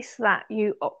space that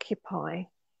you occupy.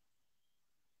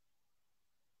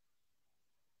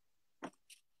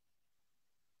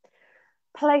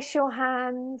 Place your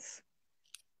hands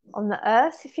on the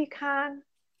earth if you can,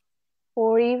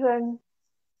 or even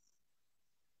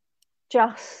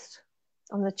just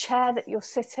on the chair that you're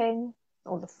sitting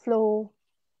or the floor.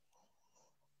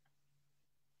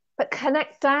 But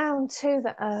connect down to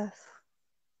the earth.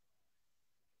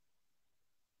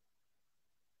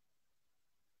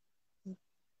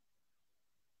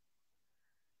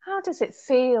 How does it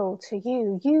feel to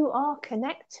you? You are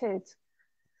connected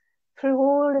through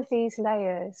all of these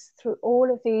layers, through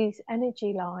all of these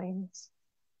energy lines.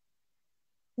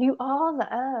 You are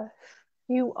the earth.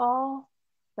 You are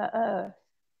the earth.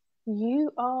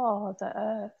 You are the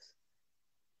earth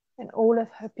in all of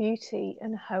her beauty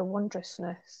and her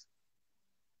wondrousness.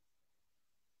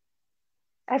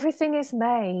 Everything is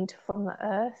made from the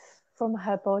earth, from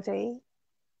her body,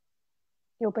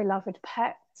 your beloved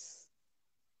pets,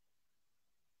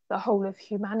 the whole of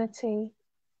humanity,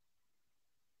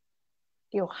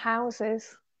 your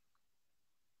houses,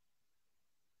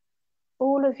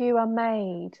 All of you are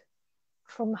made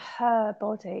from her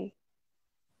body.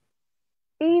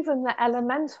 Even the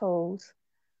elementals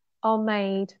are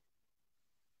made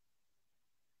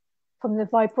from the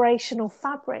vibrational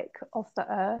fabric of the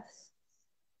earth.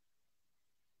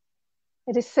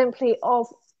 It is simply of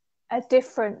a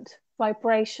different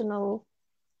vibrational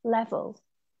level.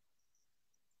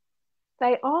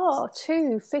 They are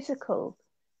too physical,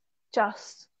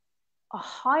 just a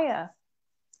higher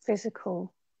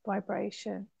physical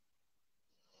vibration.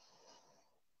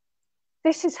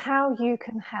 This is how you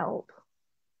can help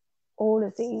all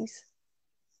of these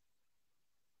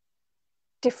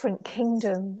different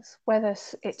kingdoms, whether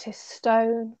it is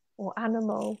stone or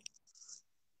animal,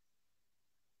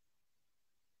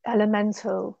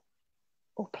 elemental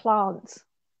or plants.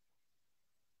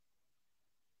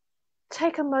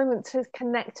 Take a moment to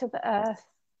connect to the earth,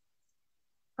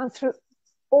 and through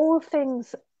all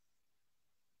things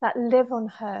that live on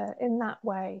her in that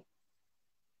way.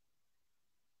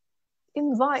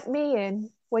 Invite me in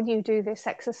when you do this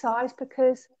exercise,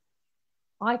 because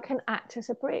I can act as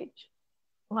a bridge.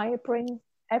 I bring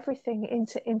everything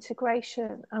into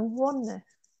integration and oneness.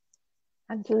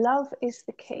 And love is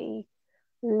the key.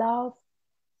 Love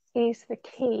is the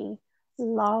key.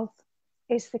 Love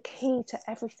is the key to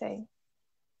everything.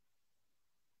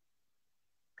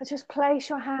 And just place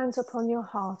your hands upon your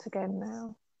heart again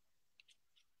now.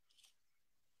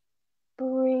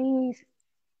 Breathe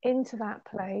into that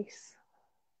place,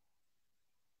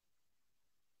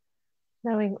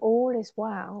 knowing all is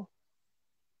well.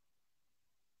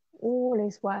 All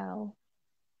is well.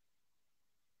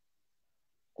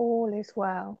 All is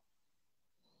well.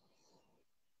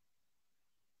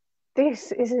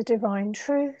 This is a divine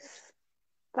truth,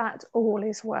 that all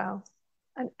is well.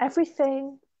 And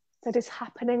everything that is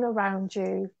happening around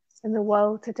you in the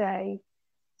world today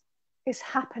is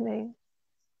happening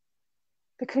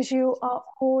because you are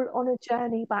all on a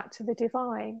journey back to the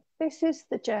divine. This is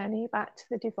the journey back to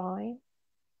the divine.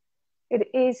 It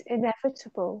is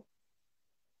inevitable,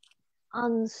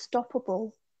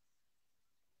 unstoppable.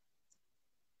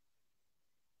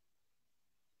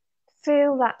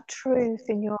 Feel that truth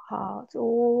in your heart.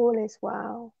 All is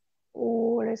well.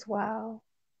 All is well.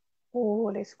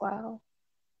 All is well.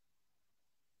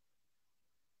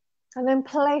 And then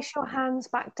place your hands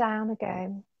back down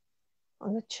again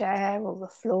on the chair or the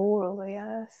floor or the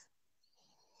earth.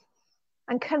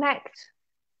 And connect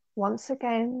once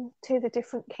again to the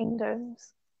different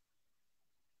kingdoms.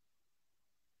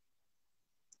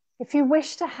 If you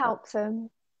wish to help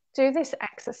them, do this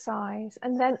exercise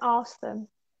and then ask them,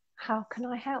 how can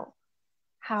I help?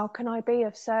 How can I be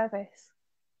of service?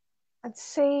 And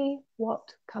see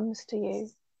what comes to you.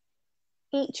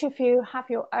 Each of you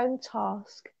have your own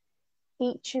task.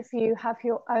 Each of you have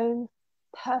your own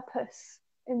purpose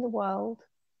in the world,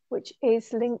 which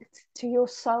is linked to your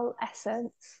soul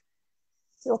essence,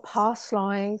 your past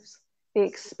lives, the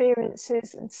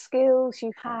experiences and skills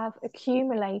you have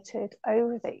accumulated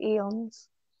over the eons.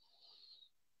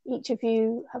 Each of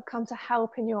you have come to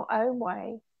help in your own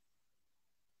way.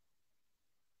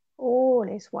 All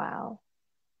is well.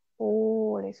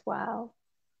 All is well.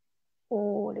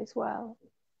 All is well.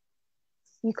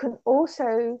 You can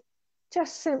also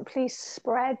just simply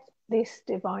spread this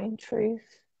divine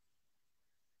truth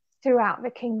throughout the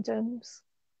kingdoms,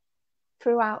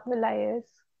 throughout the layers,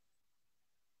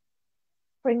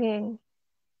 bringing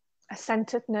a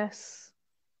centeredness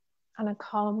and a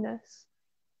calmness.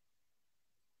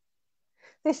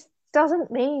 This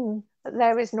doesn't mean that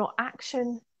there is not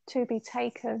action to be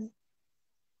taken,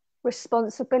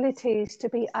 responsibilities to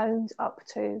be owned up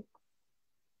to.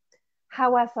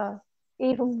 However,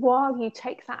 even while you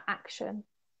take that action,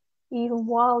 even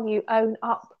while you own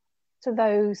up to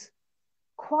those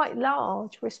quite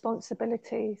large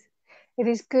responsibilities, it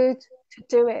is good to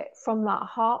do it from that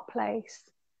heart place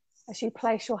as you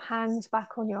place your hands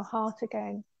back on your heart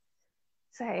again,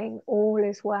 saying, all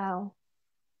is well,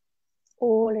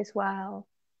 all is well,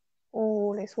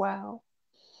 all is well.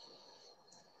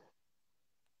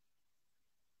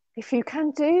 If you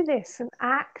can do this and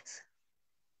act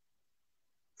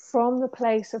from the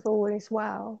place of all is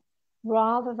well,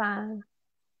 rather than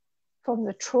from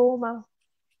the trauma,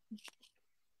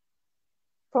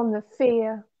 from the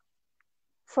fear,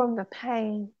 from the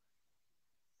pain,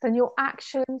 then your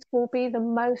actions will be the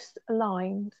most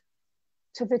aligned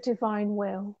to the divine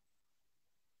will,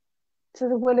 to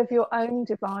the will of your own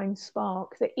divine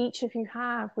spark that each of you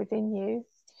have within you.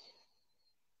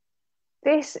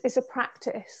 This is a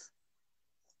practice,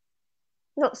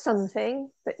 not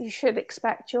something that you should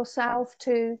expect yourself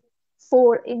to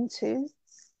fall into.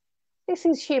 This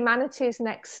is humanity's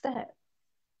next step.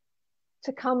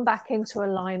 to come back into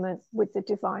alignment with the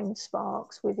divine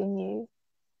sparks within you,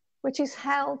 which is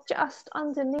held just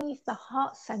underneath the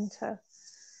heart center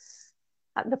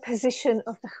at the position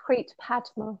of the Hrit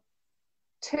Padma,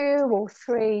 2 or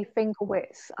 3 finger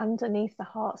widths underneath the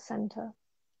heart center.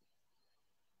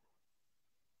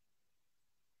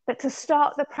 But to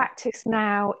start the practice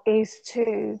now is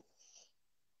to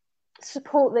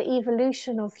support the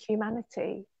evolution of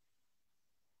humanity.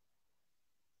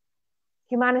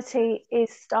 Humanity is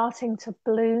starting to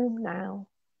bloom now.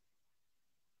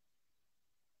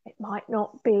 It might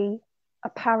not be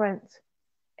apparent.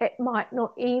 It might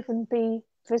not even be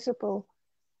visible.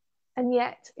 And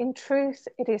yet, in truth,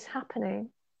 it is happening.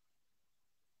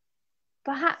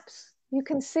 Perhaps you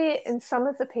can see it in some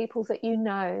of the people that you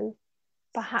know.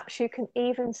 Perhaps you can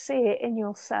even see it in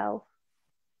yourself.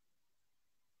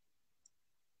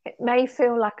 It may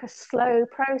feel like a slow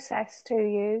process to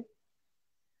you,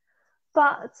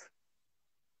 but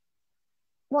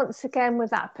once again,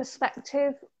 with that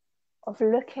perspective of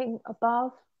looking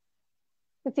above,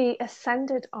 with the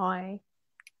ascended eye,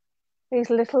 these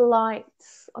little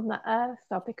lights on the earth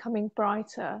are becoming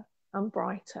brighter and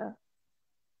brighter,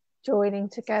 joining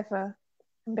together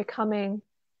and becoming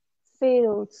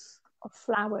fields of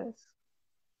flowers.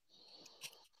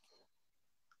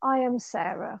 I am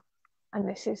Sarah, and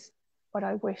this is what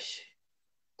I wish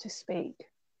to speak.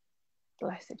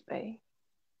 Blessed be.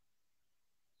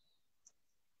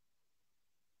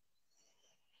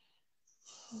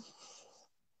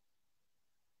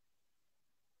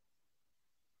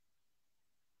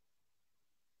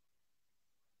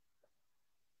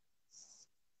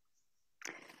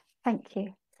 Thank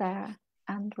you, Sarah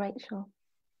and Rachel,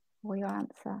 for your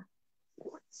answer,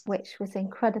 which was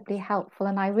incredibly helpful.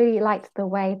 And I really liked the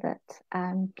way that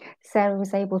Sarah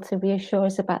was able to reassure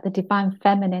us about the divine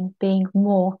feminine being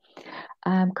more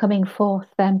coming forth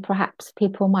than perhaps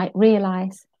people might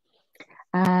realize.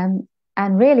 And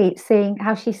really seeing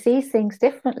how she sees things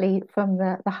differently from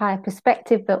the higher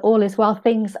perspective, that all is well,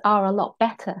 things are a lot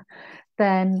better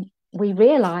than we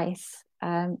realize,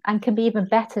 and can be even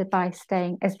better by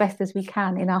staying as best as we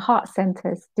can in our heart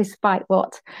centers, despite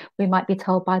what we might be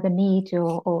told by the media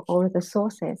or other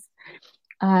sources.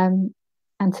 And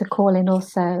to call in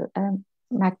also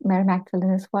Mary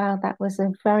Magdalene as well. That was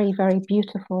a very, very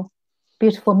beautiful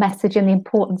message, and the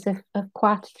importance of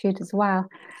quietude as well.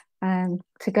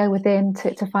 To go within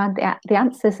to find the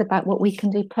answers about what we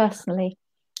can do personally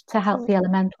to help the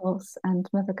elementals and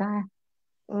Mother Gaia.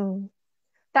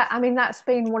 That's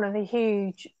been one of the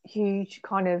huge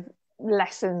kind of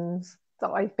lessons that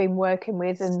I've been working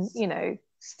with, and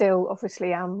still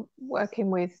obviously am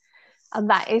working with, and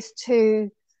that is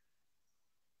to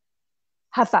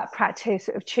have that practice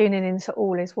of tuning into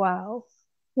all is well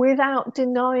without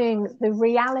denying the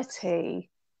reality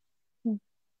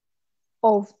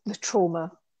of the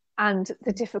trauma and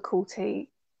the difficulty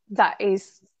that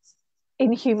is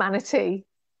in humanity,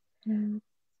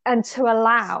 and to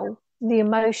allow the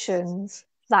emotions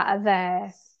that are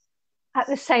there, at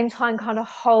the same time kind of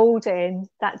holding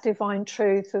that divine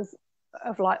truth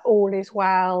of like all is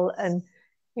well, and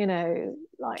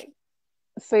like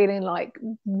feeling like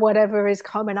whatever is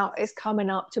coming up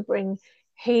to bring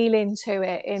healing to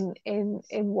it in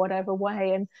whatever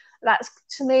way. And that's,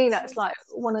 to me, that's like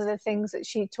one of the things that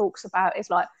she talks about,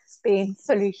 is like being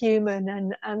fully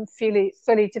human and fully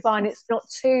divine. It's not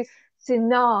to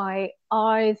deny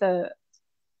either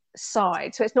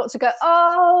side. So it's not to go,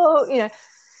 all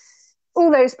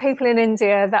those people in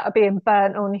India that are being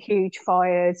burnt on huge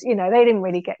fires, they didn't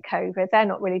really get COVID, they're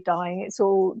not really dying, it's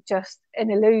all just an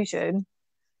illusion.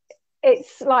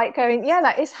 It's like going, yeah,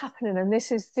 that is happening, and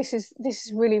this is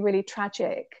really, really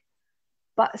tragic,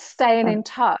 but staying in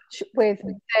touch with,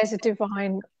 there's a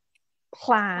divine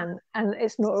plan, and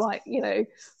it's not like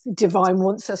divine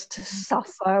wants us to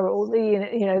suffer, or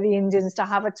the Indians to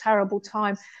have a terrible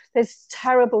time. There's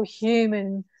terrible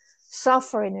human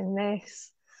suffering in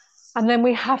this, and then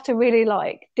we have to really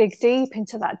like dig deep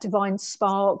into that divine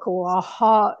spark or our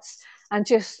hearts, and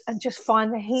just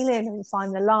find the healing and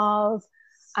find the love,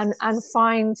 and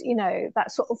find that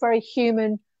sort of very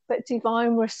human but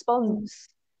divine response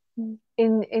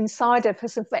inside of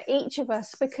us and for each of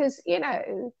us. Because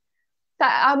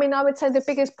I would say the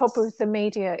biggest problem with the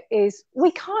media is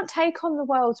we can't take on the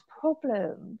world's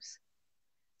problems.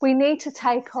 We need to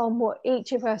take on what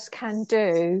each of us can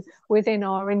do within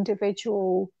our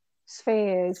individual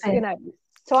spheres,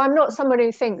 So I'm not someone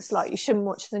who thinks like you shouldn't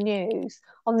watch the news.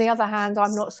 On the other hand,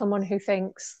 I'm not someone who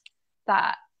thinks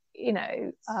that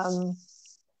you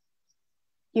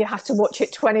have to watch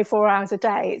it 24 hours a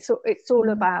day. It's all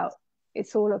about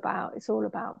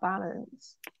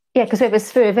balance. Yeah, because we have a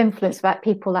sphere of influence about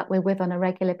people that we're with on a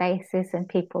regular basis and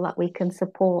people that we can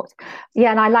support.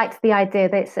 Yeah, and I liked the idea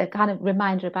that it's a kind of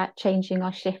reminder about changing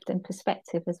our shift in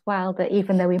perspective as well, that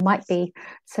even though we might be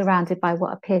surrounded by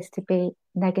what appears to be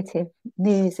negative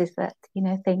news, is that, you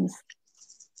know, things,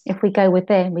 if we go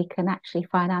within, we can actually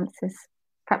find answers,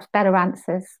 perhaps better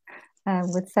answers,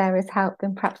 with Sarah's help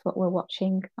than perhaps what we're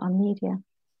watching on media,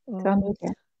 through our media.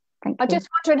 Thank I'm you. just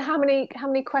wondering how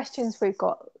many questions we've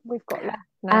got left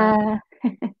now.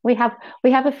 We have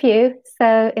a few.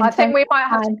 So I think we might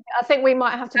have to. I think we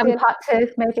might have to be part two,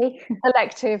 maybe.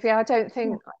 selective. Yeah, I don't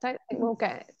think we'll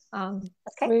get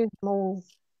Okay. through them all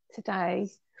today.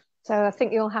 So I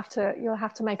think you'll have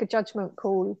to make a judgment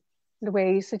call,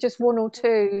 Louise. So just one or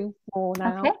two more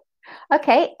now.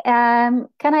 Okay. Can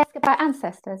I ask about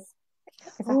ancestors?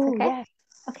 Is that okay? Yes.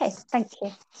 Okay. Thank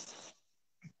you.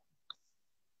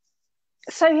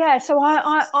 So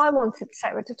I wanted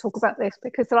Sarah to talk about this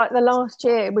because like the last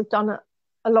year we've done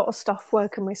a lot of stuff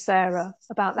working with Sarah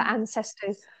about the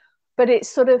ancestors, but it's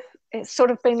sort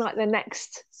of been like the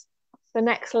next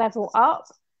level up.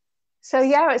 So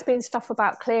yeah, it's been stuff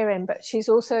about clearing, but she's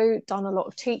also done a lot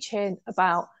of teaching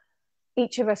about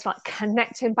each of us like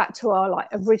connecting back to our like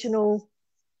original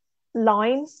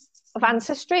line of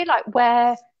ancestry, like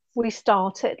where we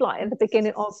started, like at the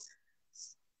beginning of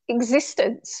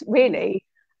existence, really,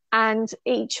 and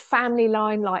each family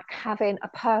line like having a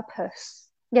purpose.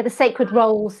 Yeah, the sacred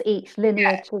roles each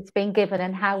lineage has been given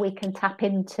and how we can tap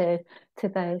into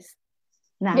those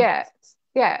now. Yeah.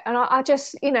 And I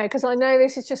just, because I know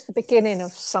this is just the beginning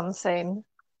of something,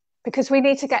 because we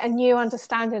need to get a new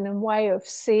understanding and way of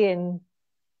seeing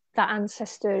the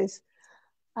ancestors,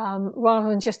 rather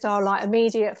than just our like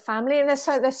immediate family. And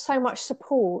there's so much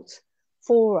support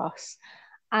for us.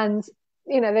 And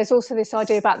there's also this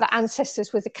idea about the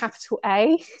ancestors with a capital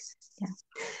A. Yeah.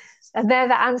 And they're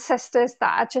the ancestors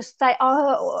that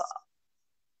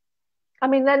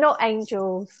they're not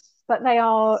angels, but they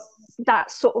are that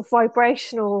sort of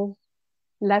vibrational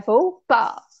level,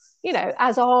 but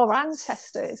as our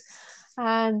ancestors.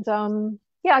 And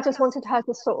I just wanted her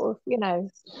to sort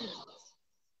of,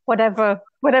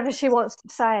 whatever she wants to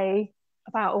say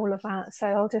about all of that. So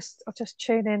I'll just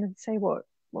tune in and see what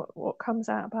comes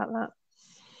out about that.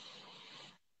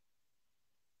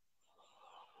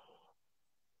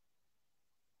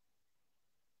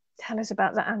 Tell us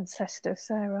about the ancestors,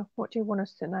 Sarah. What do you want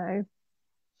us to know?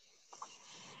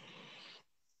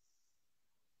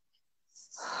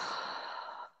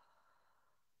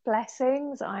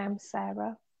 Blessings, I am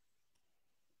Sarah.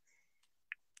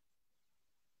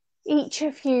 Each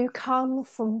of you come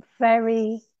from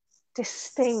very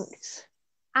distinct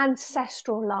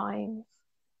ancestral lines.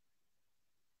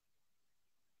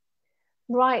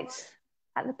 Right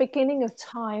at the beginning of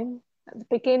time, at the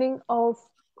beginning of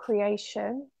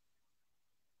creation,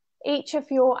 each of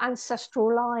your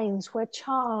ancestral lines were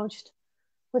charged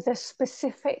with a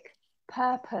specific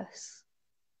purpose,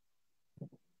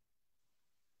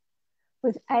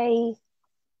 with a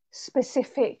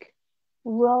specific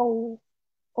role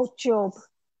or job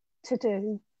to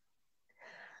do.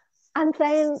 And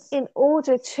then in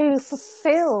order to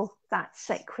fulfill that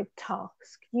sacred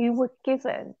task, you were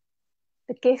given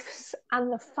the gifts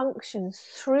and the functions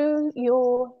through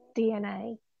your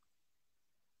DNA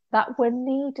that were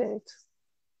needed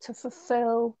to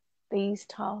fulfill these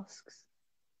tasks.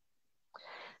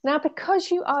 Now, because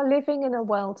you are living in a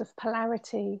world of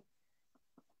polarity,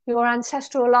 your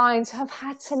ancestral lines have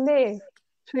had to live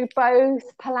through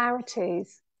both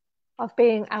polarities of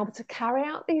being able to carry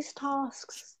out these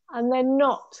tasks and then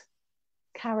not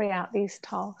carry out these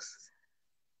tasks,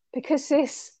 because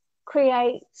this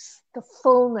creates the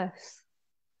fullness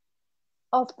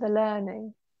of the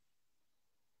learning.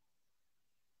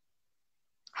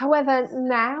 However,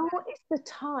 now is the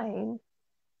time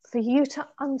for you to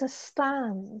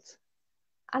understand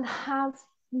and have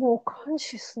more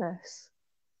consciousness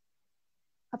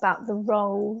about the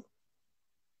role,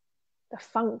 the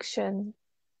function,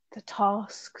 the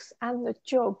tasks, and the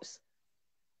jobs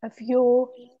of your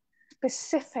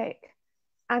specific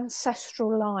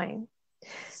ancestral line.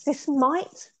 This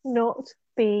might not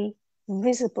be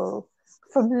visible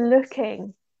from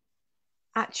looking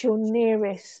at your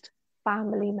nearest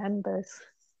family members.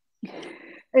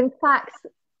 In fact,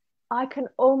 I can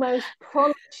almost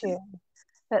promise you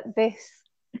that this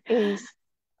is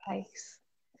the case.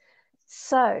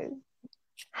 So,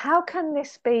 how can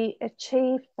this be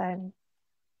achieved then?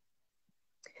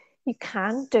 You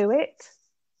can do it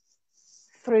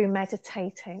through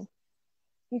meditating.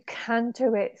 You can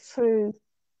do it through,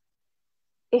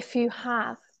 if you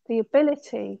have the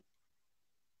ability,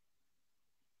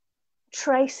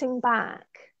 tracing back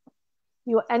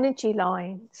your energy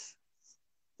lines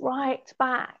right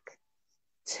back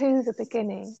to the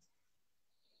beginning.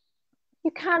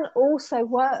 You can also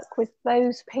work with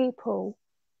those people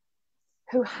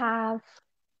who have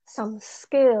some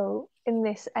skill in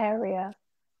this area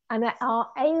and are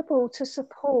able to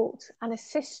support and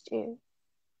assist you.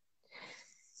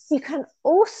 You can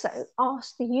also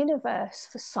ask the universe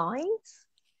for signs.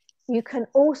 You can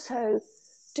also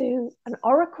do an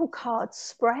oracle card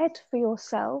spread for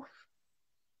yourself.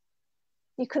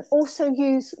 You can also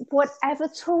use whatever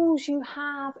tools you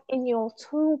have in your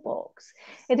toolbox.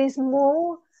 It is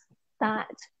more that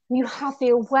you have the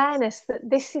awareness that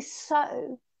this is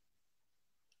so.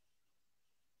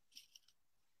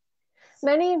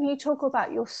 Many of you talk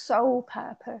about your soul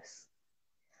purpose.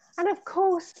 And of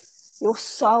course, your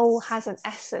soul has an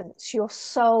essence. Your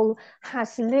soul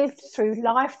has lived through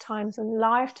lifetimes and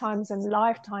lifetimes and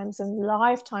lifetimes and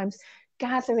lifetimes,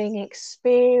 gathering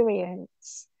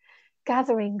experience,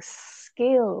 gathering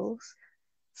skills,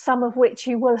 some of which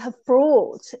you will have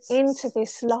brought into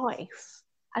this life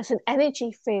as an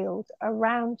energy field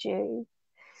around you.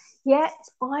 Yet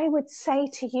I would say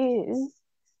to you,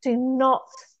 do not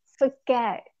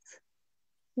forget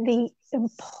the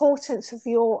importance of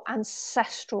your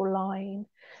ancestral line,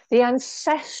 the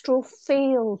ancestral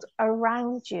field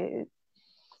around you.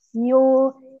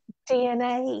 Your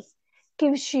DNA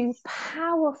gives you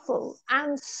powerful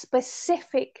and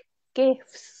specific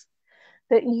gifts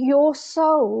that your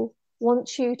soul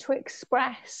wants you to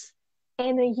express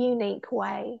in a unique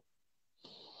way.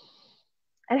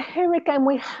 And here again,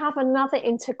 we have another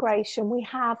integration. We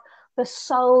have the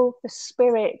soul, the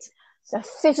spirit, the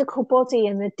physical body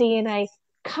and the DNA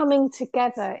coming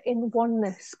together in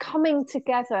oneness, coming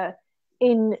together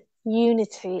in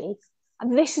unity.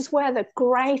 And this is where the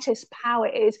greatest power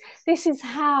is. This is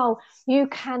how you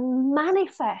can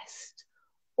manifest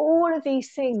all of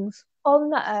these things on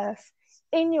the earth,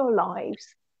 in your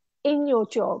lives, in your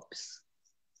jobs.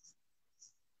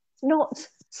 Not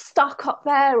stuck up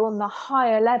there on the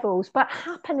higher levels, but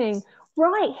happening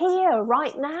right here,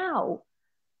 right now.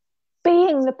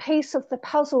 Being the piece of the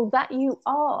puzzle that you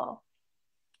are.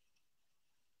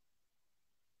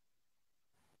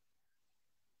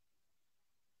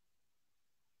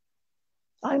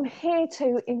 I'm here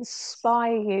to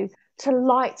inspire you, to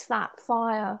light that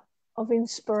fire of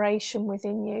inspiration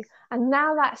within you. And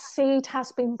now that seed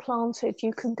has been planted,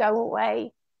 you can go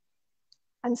away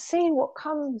and see what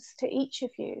comes to each of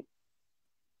you.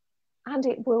 And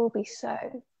it will be so.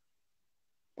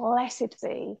 Blessed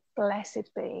be, blessed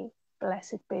be,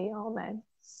 blessed be. Amen.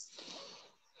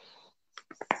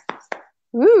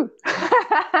 Woo.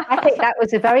 I think that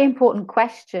was a very important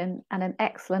question and an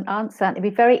excellent answer. And it'd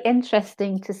be very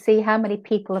interesting to see how many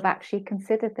people have actually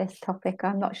considered this topic.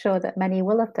 I'm not sure that many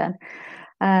will have done,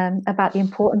 about the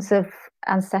importance of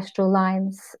ancestral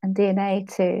lines and DNA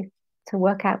to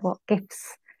work out what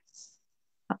gifts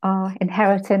are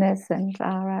inherent in us and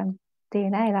our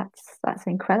DNA. That's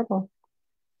incredible.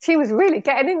 She was really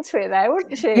getting into it there,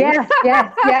 wasn't she? Yeah.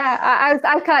 I was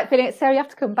kind of feeling it. Sarah, you have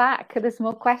to come back. There's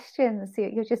more questions.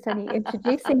 You're just only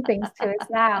introducing things to us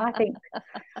now, I think.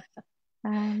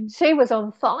 She was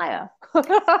on fire.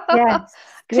 Yes.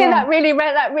 That really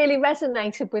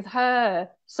resonated with her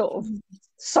sort of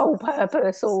soul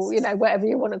purpose, or whatever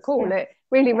you want to call it.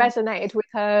 Really resonated with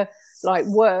her like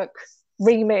work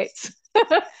remit.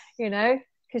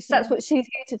 Because that's what she's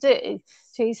here to do.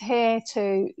 She's here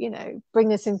to,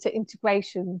 bring us into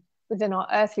integration within our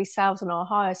earthly selves and our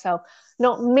higher self,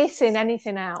 not missing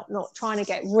anything out, not trying to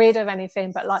get rid of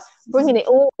anything, but like bringing it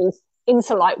all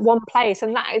into like one place.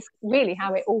 And that is really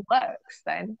how it all works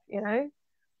then,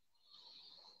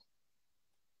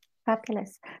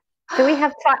 Fabulous. Do we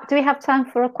have time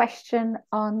for a question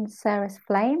on Sarah's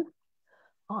flame?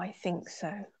 I think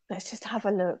so. Let's just have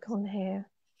a look on here.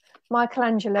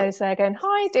 Michelangelo's there going,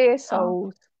 hi, dear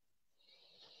souls. Oh.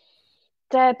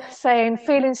 Deb saying,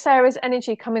 feeling Sarah's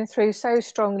energy coming through so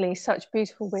strongly, such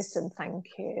beautiful wisdom. Thank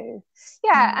you.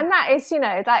 Yeah, and that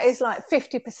is like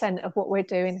 50% of what we're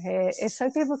doing here is so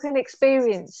people can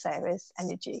experience Sarah's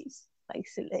energy,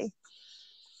 basically.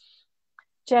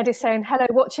 Jed is saying, hello,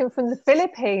 watching from the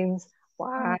Philippines.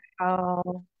 Wow.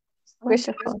 Wish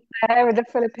I was there in the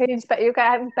Philippines, but you're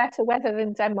getting better weather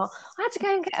than Denmark. I had to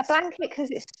go and get a blanket because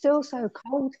it's still so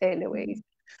cold here, Louise.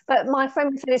 But my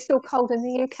friend said it's still cold in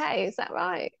the UK. Is that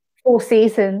right? 4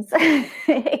 seasons.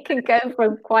 It can go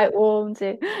from quite warm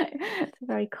to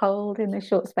very cold in a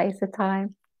short space of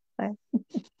time. So,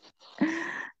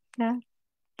 yeah.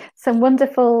 Some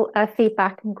wonderful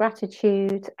feedback and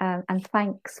gratitude and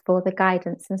thanks for the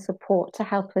guidance and support to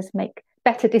help us make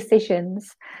better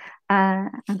decisions,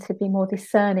 and to be more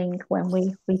discerning when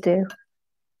we do.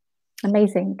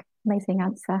 Amazing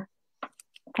answer.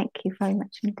 Thank you very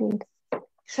much indeed.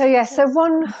 So yeah, so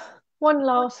one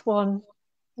last one.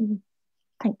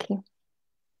 Thank you.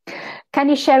 Can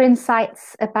you share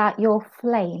insights about your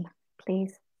flame,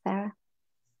 please, Sarah?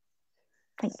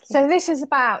 Thank you. So this is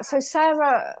about, so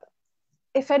Sarah,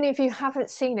 if any of you haven't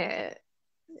seen it,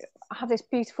 I have this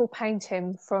beautiful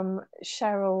painting from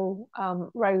Cheryl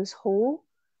Rose Hall,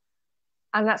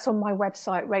 and that's on my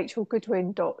website,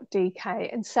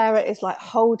 rachelgoodwin.dk, and Sarah is like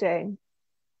holding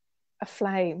a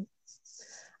flame,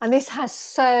 and this has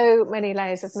so many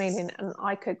layers of meaning, and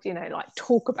I could, you know, like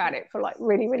talk about it for like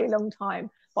really, really long time,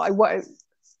 but I won't,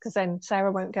 because then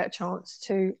Sarah won't get a chance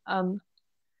to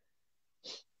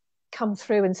come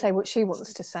through and say what she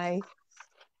wants to say.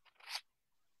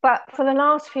 But for the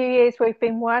last few years, we've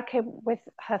been working with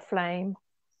her flame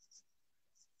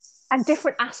and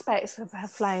different aspects of her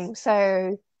flame.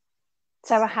 So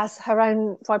Sarah has her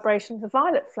own vibration of the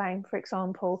violet flame, for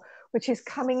example, which is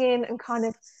coming in and kind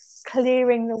of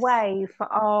clearing the way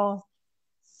for our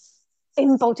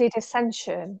embodied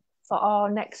ascension, for our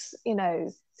next, you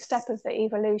know, step of the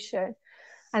evolution.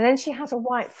 And then she has a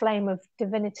white flame of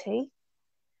divinity,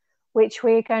 which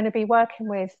we're going to be working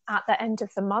with at the end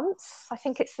of the month. I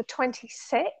think it's the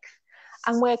 26th.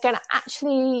 And we're going to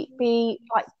actually be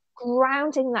like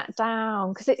grounding that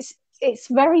down, because it's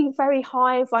very, very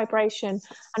high vibration,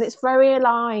 and it's very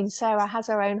aligned. Sarah has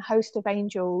her own host of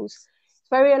angels. It's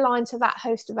very aligned to that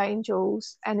host of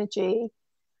angels energy.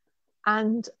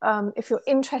 And if you're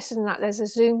interested in that, there's a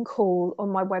Zoom call on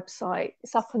my website.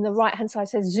 It's up on the right hand side, it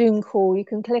says Zoom call. You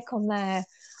can click on there,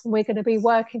 and we're going to be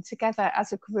working together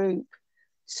as a group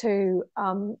to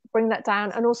bring that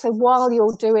down. And also, while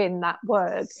you're doing that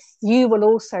work, you will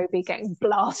also be getting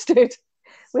blasted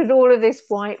with all of this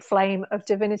white flame of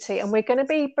divinity. And we're going to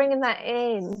be bringing that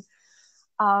in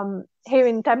here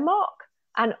in Denmark,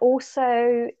 and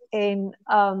also in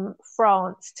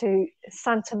France, to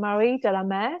Sainte Marie de la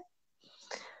Mer,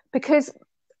 because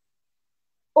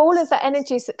all of the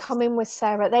energies that come in with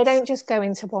Sarah, they don't just go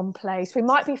into one place. We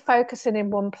might be focusing in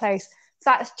one place.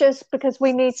 That's just because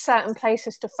we need certain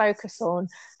places to focus on.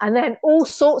 And then all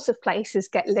sorts of places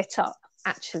get lit up,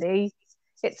 actually.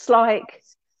 It's like,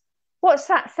 what's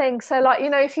that thing? So like, you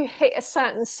know, if you hit a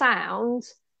certain sound,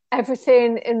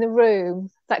 everything in the room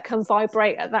that can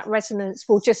vibrate at that resonance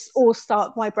will just all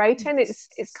start vibrating.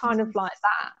 It's kind of like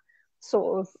that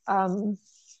sort of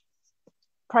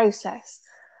process.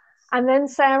 And then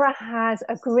Sarah has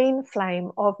a green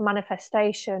flame of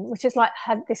manifestation, which is like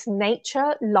this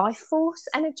nature, life force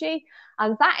energy.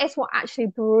 And that is what actually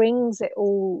brings it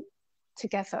all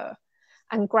together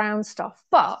and ground stuff.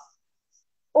 But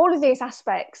all of these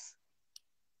aspects,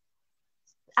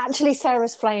 actually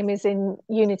Sarah's flame is in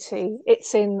unity.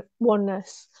 It's in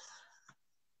oneness.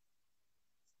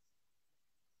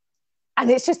 And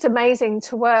it's just amazing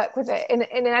to work with it in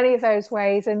any of those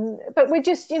ways. But we're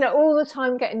just, you know, all the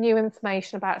time getting new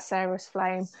information about Sarah's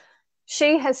flame.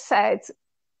 She has said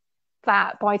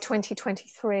that by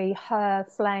 2023, her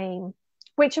flame,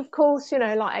 which of course, you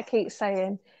know, like I keep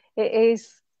saying, it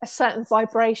is a certain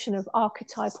vibration of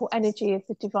archetypal energy of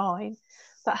the divine,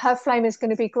 but her flame is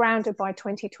going to be grounded by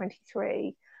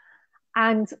 2023.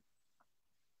 And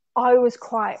I was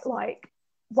quite like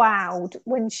wowed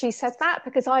when she said that,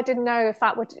 because I didn't know if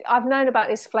that would, I've known about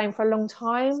this flame for a long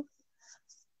time,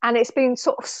 and it's been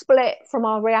sort of split from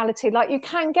our reality. Like, you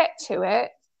can get to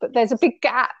it, but there's a big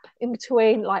gap in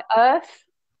between like Earth,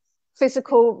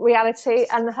 physical reality,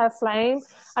 and her flame.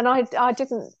 And I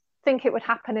didn't think it would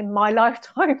happen in my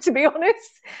lifetime, to be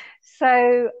honest.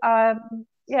 So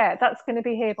yeah, that's going to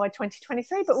be here by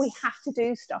 2023, but we have to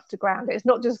do stuff to ground it. It's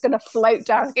not just going to float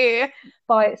down here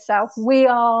by itself. We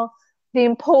are the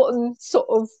important sort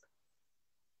of,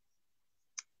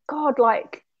 God,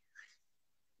 like,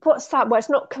 what's that word? It's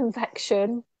not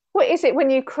convection. What is it when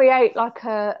you create like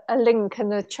a link and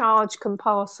the charge can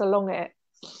pass along it?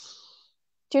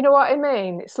 Do you know what I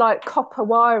mean? It's like copper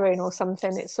wiring or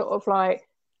something. It's sort of like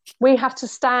we have to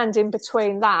stand in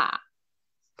between that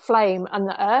flame and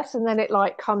the earth, and then it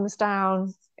like comes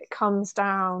down. It comes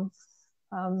down.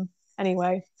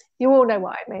 Anyway, you all know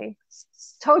what I mean.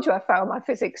 Told you I failed my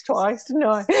physics twice, didn't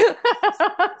I?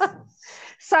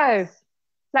 So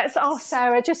let's ask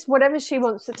Sarah just whatever she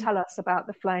wants to tell us about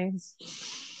the flame.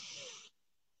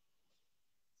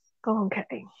 Go on,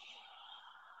 Kelly.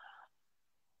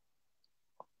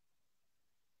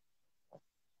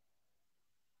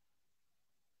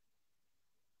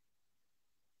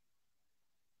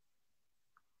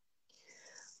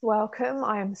 Welcome,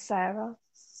 I am Sarah.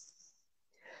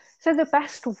 So the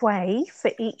best way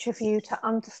for each of you to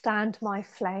understand my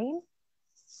flame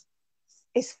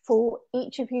is for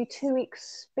each of you to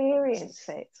experience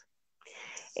it.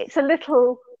 It's a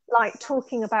little like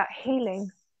talking about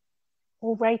healing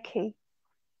or Reiki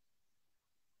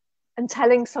and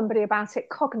telling somebody about it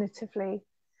cognitively.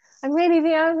 And really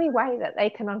the only way that they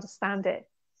can understand it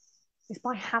is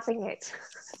by having it,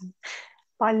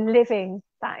 by living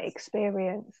that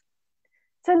experience.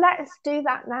 So let's do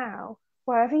that now,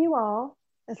 wherever you are,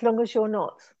 as long as you're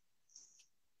not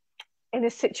in a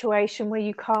situation where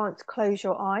you can't close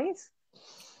your eyes.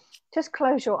 Just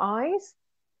close your eyes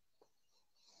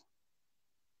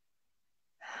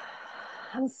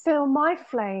and feel my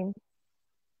flame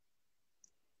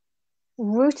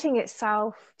rooting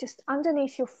itself just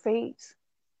underneath your feet,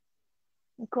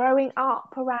 growing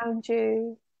up around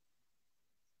you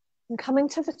and coming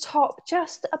to the top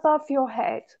just above your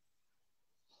head.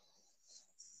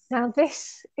 Now,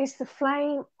 this is the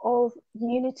flame of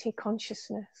unity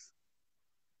consciousness.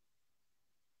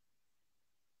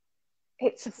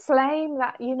 It's a flame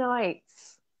that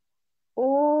unites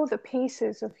all the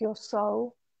pieces of your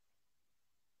soul.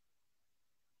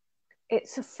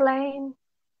 It's a flame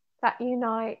that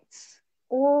unites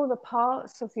all the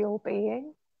parts of your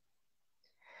being.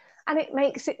 And it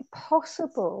makes it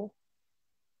possible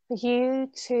for you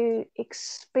to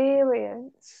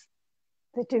experience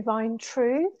the divine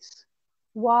truths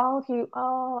while you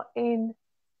are in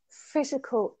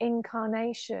physical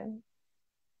incarnation.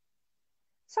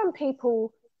 Some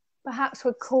people perhaps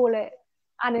would call it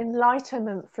an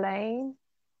enlightenment flame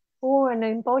or an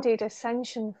embodied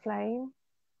ascension flame,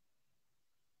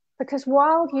 because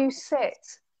while you sit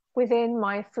within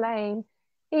my flame,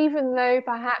 even though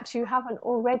perhaps you haven't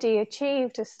already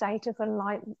achieved a state of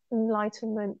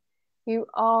enlightenment, you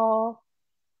are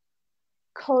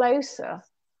closer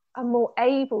and more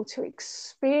able to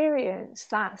experience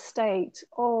that state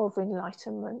of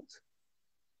enlightenment.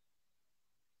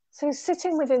 So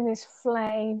sitting within this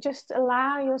flame, just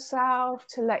allow yourself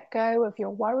to let go of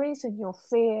your worries and your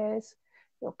fears,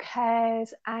 your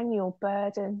cares and your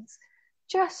burdens,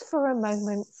 just for a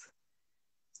moment,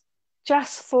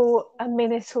 just for a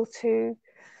minute or two.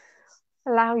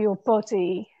 Allow your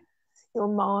body, your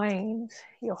mind,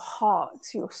 your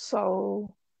heart, your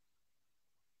soul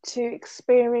to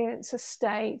experience a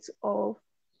state of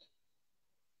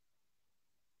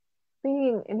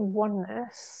being in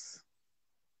oneness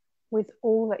with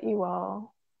all that you are,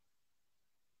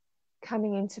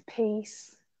 coming into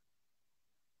peace,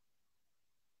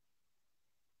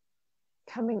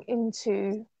 coming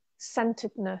into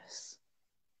centeredness.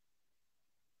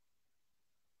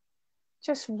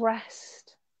 Just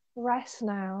rest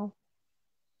now.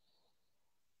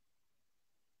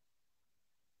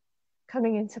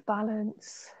 Coming into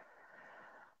balance.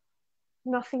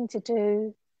 Nothing to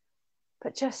do,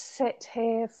 but just sit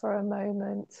here for a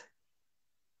moment,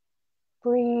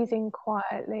 breathing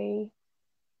quietly,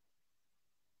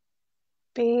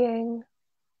 being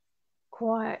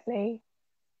quietly.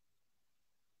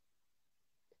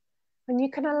 And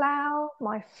you can allow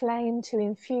my flame to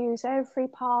infuse every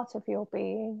part of your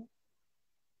being,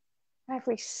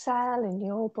 every cell in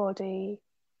your body,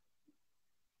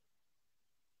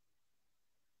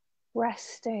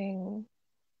 resting,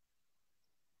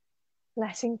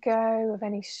 letting go of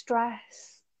any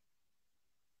stress,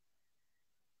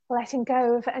 letting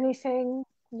go of anything.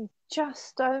 You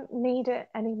just don't need it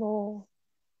anymore.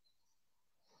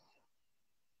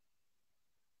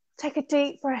 Take a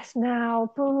deep breath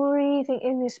now, breathing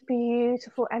in this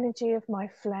beautiful energy of my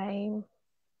flame.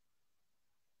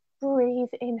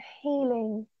 Breathe in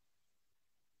healing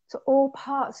to all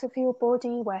parts of your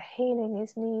body where healing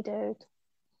is needed.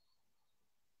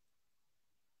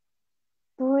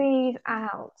 Breathe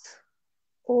out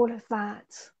all of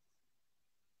that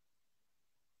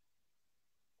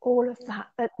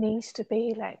that needs to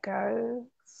be let go.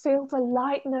 Feel the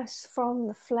lightness from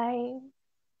the flame.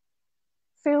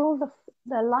 Feel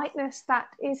the lightness that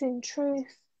is in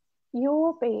truth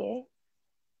your being,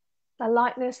 the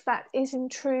lightness that is in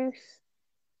truth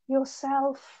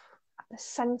yourself at the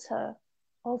center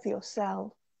of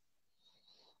yourself.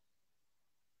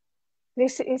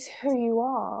 This is who you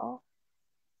are.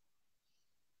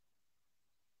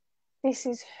 This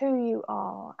is who you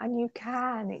are, and you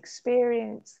can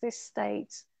experience this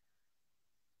state,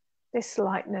 this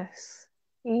lightness,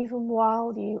 even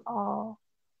while you are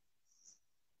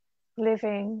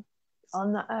living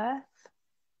on the earth.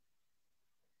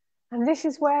 And this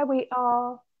is where we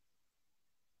are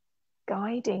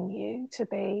guiding you to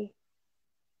be.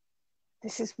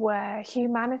 This is where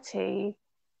humanity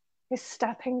is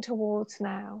stepping towards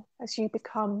now as you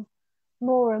become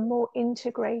more and more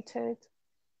integrated.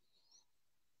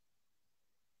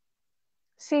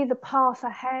 See the path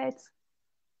ahead,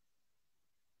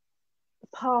 the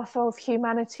path of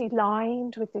humanity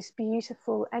lined with this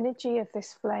beautiful energy of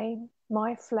this flame,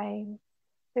 my flame,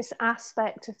 this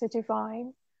aspect of the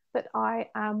divine that I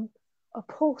am a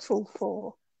portal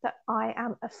for, that I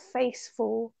am a face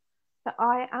for, that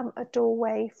I am a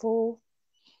doorway for.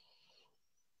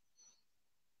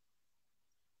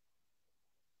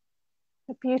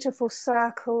 A beautiful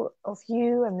circle of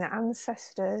you and the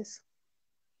ancestors,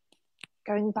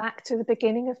 going back to the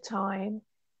beginning of time,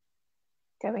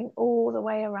 going all the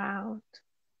way around.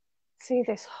 See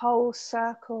this whole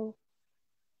circle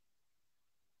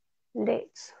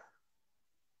lit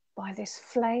by this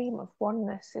flame of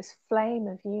oneness, this flame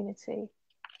of unity.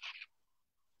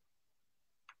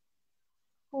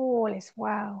 All is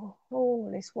well,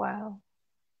 all is well,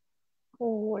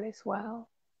 all is well.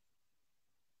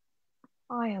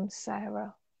 I am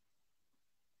Sarah,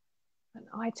 and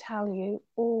I tell you,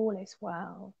 all is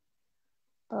well.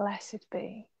 Blessed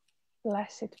be,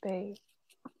 blessed be,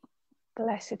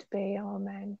 blessed be,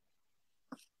 amen.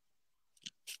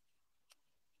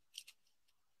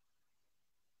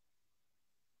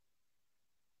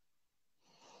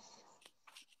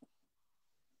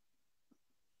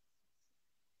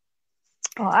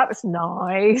 Oh, that was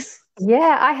nice.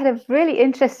 Yeah, I had a really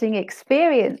interesting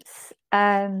experience.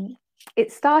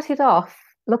 It started off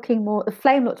looking more, the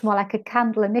flame looked more like a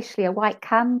candle initially, a white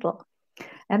candle.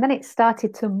 And then it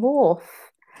started to morph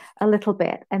a little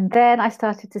bit. And then I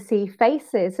started to see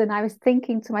faces. And I was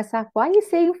thinking to myself, why are you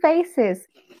seeing faces?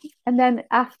 And then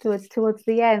afterwards, towards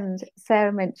the end,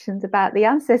 Sarah mentioned about the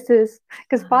ancestors,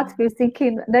 because part of me was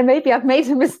thinking, no, maybe I've made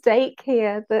a mistake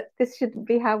here, that this shouldn't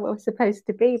be how we're supposed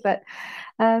to be. But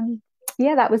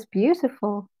yeah, that was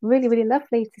beautiful. Really, really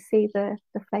lovely to see the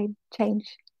flame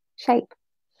change shape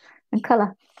and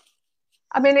colour.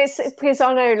 I mean, it's because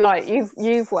I know, like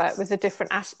you've worked with the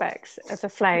different aspects of the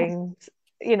flames,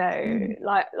 you know,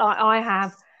 like I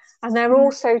have, and they're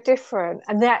all so different.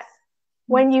 And that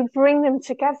when you bring them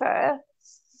together,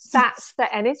 that's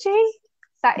the energy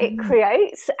that it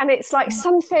creates, and it's like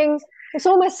something. It's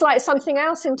almost like something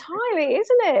else entirely,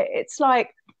 isn't it? It's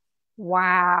like,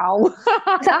 wow.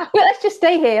 Well, let's just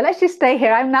stay here. Let's just stay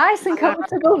here. I'm nice and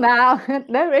comfortable now.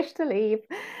 No rush to leave.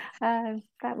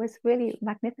 That was really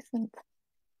magnificent.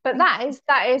 But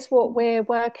that is what we're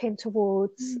working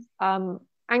towards,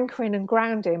 anchoring and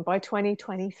grounding by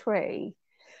 2023,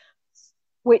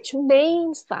 which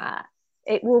means that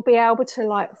it will be able to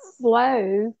like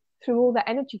flow through all the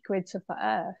energy grids of the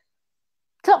earth.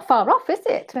 It's not far off, is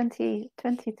it?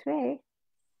 2023.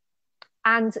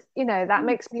 And you know, that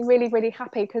makes me really, really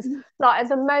happy, because like at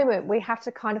the moment we have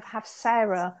to kind of have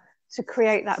Sarah to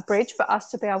create that bridge for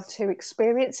us to be able to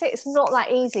experience it. It's not that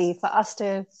easy for us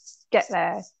to get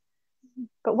there,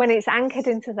 but when it's anchored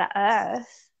into the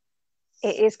earth,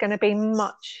 it is going to be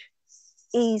much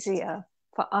easier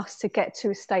for us to get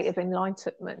to a state of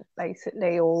enlightenment,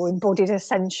 basically, or embodied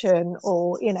ascension,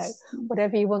 or you know,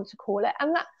 whatever you want to call it.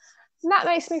 And that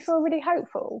makes me feel really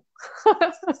hopeful.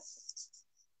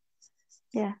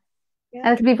 Yeah.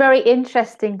 And it'll be very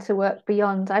interesting to work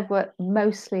beyond. I've worked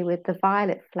mostly with the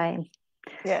violet flame.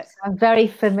 Yeah. So I'm very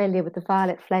familiar with the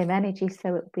violet flame energy, so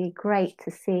it would be great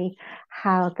to see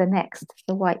how the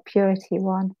white purity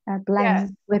one,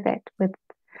 blends with it, with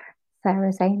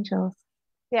Sarah's angels.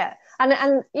 Yeah,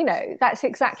 and you know, that's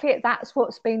exactly it. That's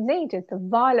what's been needed. The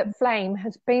violet flame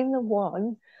has been the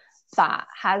one that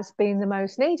has been the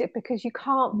most needed, because you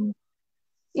can't,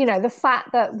 you know, the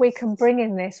fact that we can bring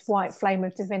in this white flame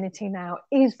of divinity now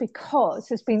is because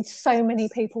there's been so many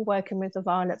people working with the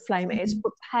violet flame. It's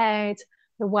prepared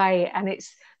the way, and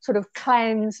it's sort of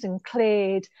cleansed and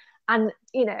cleared and,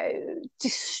 you know,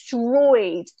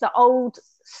 destroyed the old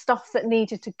stuff that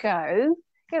needed to go.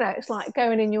 You know, it's like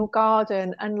going in your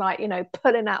garden and, like, you know,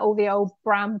 pulling out all the old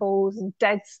brambles and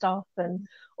dead stuff and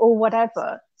or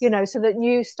whatever, you know, so that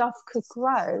new stuff could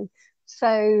grow.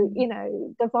 So, you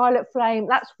know, the violet flame,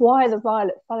 that's why the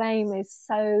violet flame is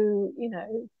so, you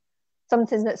know,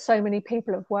 something that so many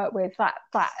people have worked with, that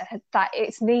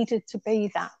it's needed to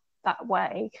be that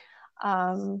way.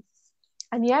 And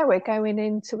yeah,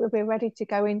 we're ready to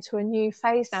go into a new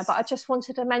phase now. But I just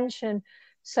wanted to mention,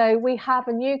 so we have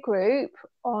a new group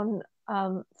on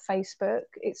Facebook.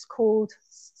 It's called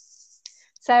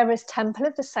Sarah's Temple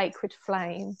of the Sacred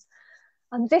Flame.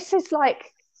 And this is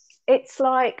like, it's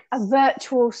like a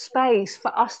virtual space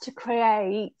for us to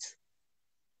create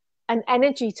an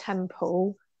energy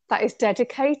temple that is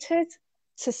dedicated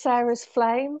to Sarah's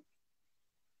flame.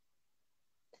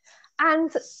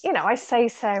 And, you know, I say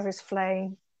Sarah's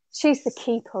flame, she's the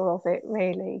keeper of it,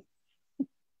 really.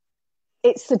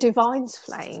 It's the divine's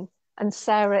flame, and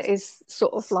Sarah is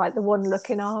sort of like the one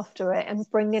looking after it and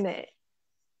bringing it.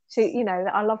 She, you know,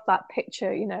 I love that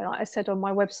picture, you know, like I said on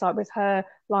my website, with her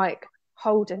like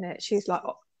holding it. She's like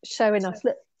showing us,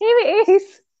 look, here it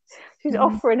is. She's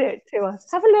offering it to us.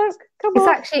 Have a look. Come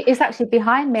on. It's actually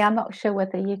behind me. I'm not sure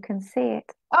whether you can see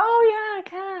it. Oh yeah, I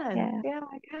can. Yeah, Yeah,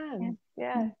 I can.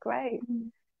 yeah. Yeah, great.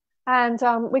 And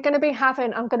we're going to be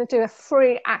having, I'm going to do a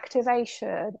free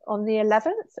activation on the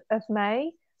 11th of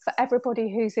May for everybody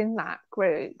who's in that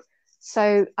group.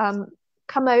 So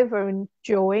come over and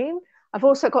join. I've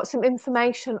also got some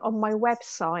information on my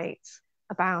website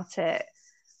about it.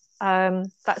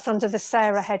 That's under the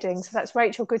Sarah heading. So that's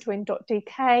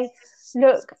rachelgoodwin.dk.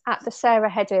 Look at the Sarah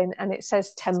heading and it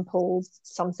says temple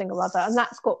something or other. And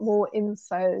that's got more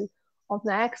info on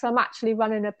there, because I'm actually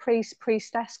running a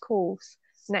priestess course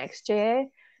next year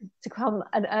to become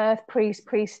an earth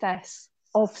priestess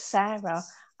of Sarah.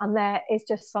 And there is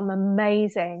just some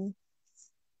amazing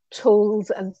tools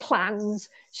and plans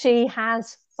she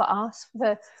has for us,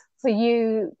 for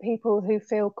you people who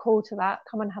feel called to that.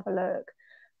 Come and have a look.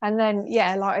 And then,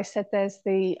 yeah, like I said, there's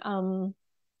the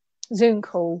Zoom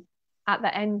call at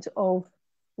the end of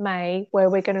May, where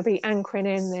we're going to be anchoring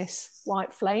in this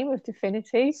white flame of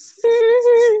divinity.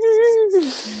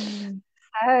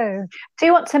 Oh, do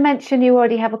you want to mention you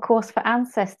already have a course for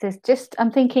ancestors? Just,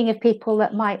 I'm thinking of people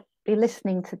that might be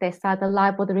listening to this either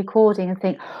live or the recording and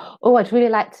think, oh, I'd really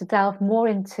like to delve more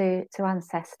into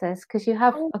ancestors, because you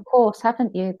have a course,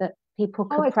 haven't you, that people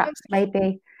could perhaps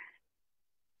maybe.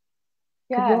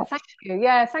 Yeah, thank you.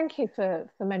 Yeah, thank you for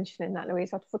mentioning that,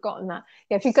 Louise. I'd forgotten that.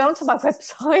 Yeah, if you go onto my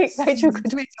website,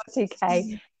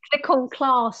 rachelgoodwin.dk, click on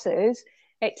classes,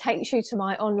 it takes you to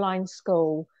my online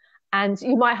school. And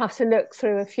you might have to look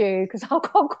through a few, because I've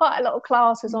got quite a lot of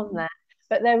classes on there.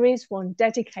 But there is one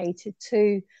dedicated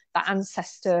to the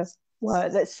ancestor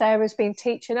work that Sarah's been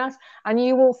teaching us. And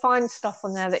you will find stuff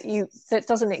on there that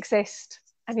doesn't exist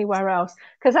anywhere else.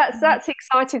 Because that's the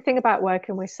exciting thing about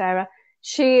working with Sarah.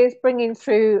 She is bringing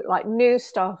through like new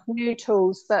stuff, new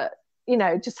tools that, you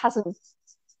know, just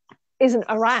isn't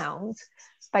around,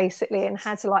 basically, and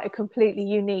has like a completely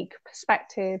unique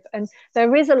perspective. And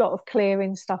there is a lot of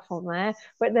clearing stuff on there,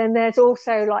 but then there's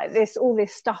also like all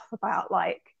this stuff about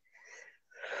like,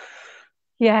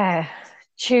 yeah,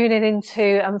 tuning into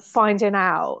and finding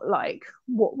out like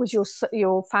what was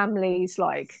your family's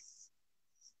like.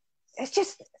 It's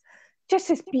just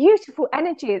this beautiful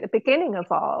energy at the beginning of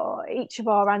each of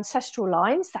our ancestral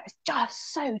lines that is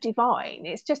just so divine.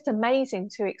 It's just amazing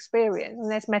to experience. And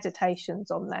there's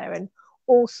meditations on there and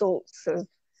all sorts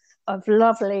of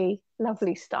lovely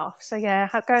stuff. So yeah,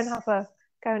 go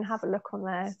and have a look on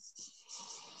there.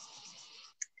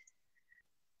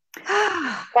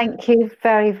 Thank you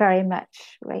very, very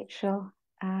much, Rachel.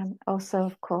 Also,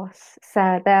 of course,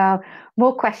 Sarah, there are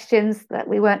more questions that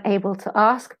we weren't able to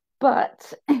ask,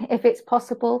 but if it's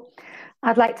possible,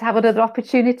 I'd like to have another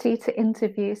opportunity to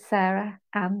interview Sarah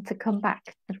and to come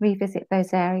back and revisit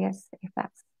those areas, if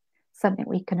that's something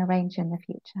we can arrange in the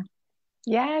future.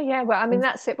 Yeah. Well, I mean,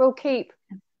 that's it. We'll keep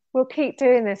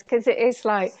doing this, because it is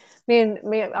like me.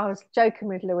 I was joking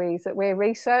with Louise that we're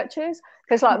researchers,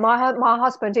 because like my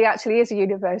husband, he actually is a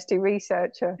university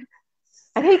researcher,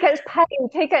 and he gets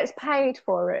paid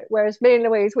for it, whereas me and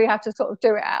Louise, we have to sort of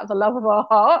do it out of the love of our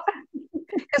heart.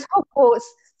 Because Hogwarts,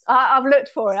 I've looked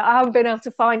for it, I haven't been able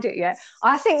to find it yet.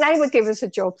 I think they would give us a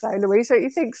job though, Louise. Don't you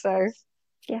think so?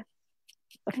 Yeah.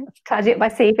 Can I do my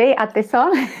CV? Add this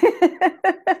on.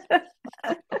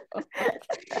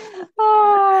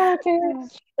 Oh dear.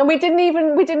 And we didn't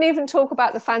even talk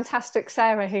about the fantastic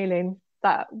Sarah healing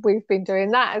that we've been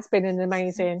doing. That has been an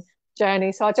amazing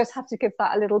journey. So I just have to give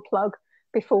that a little plug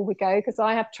before we go, because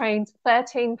I have trained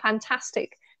 13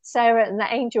 fantastic Sarah and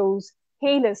the Angels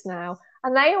healers now,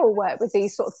 and they all work with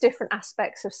these sort of different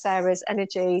aspects of Sarah's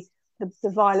energy, the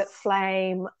violet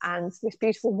flame and this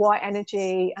beautiful white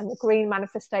energy and the green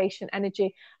manifestation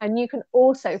energy. And you can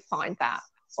also find that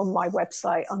on my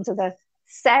website under the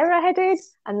Sarah headed,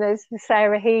 and there's the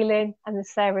Sarah healing and the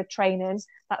Sarah training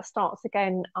that starts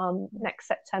again next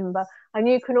September. And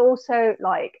you can also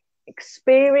like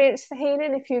experience the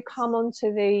healing if you come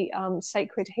onto the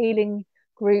sacred healing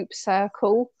group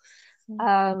circle.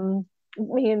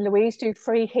 Me and Louise do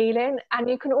free healing, and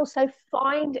you can also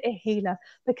find a healer,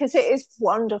 because it is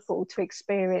wonderful to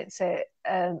experience it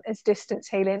as distance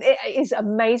healing. It is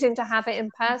amazing to have it in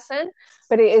person,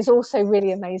 but it is also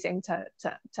really amazing to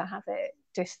have it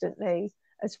distantly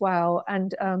as well.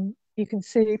 And you can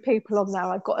see people on there.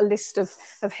 I've got a list of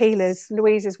healers.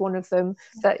 Louise is one of them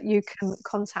that you can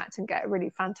contact and get a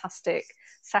really fantastic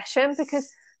session, because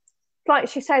like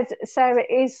she said, Sarah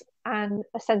is an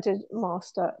ascended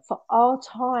master for our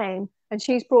time, and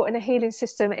she's brought in a healing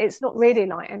system. It's not really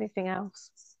like anything else.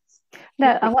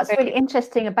 No, and what's really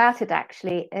interesting about it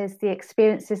actually is the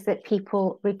experiences that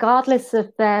people, regardless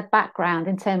of their background,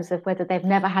 in terms of whether they've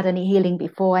never had any healing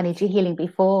before, energy healing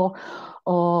before,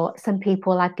 or some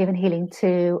people I've given healing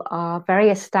to are very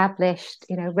established,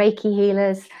 Reiki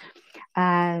healers.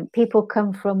 People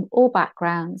come from all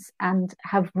backgrounds and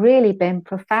have really been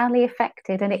profoundly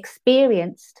affected and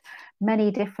experienced many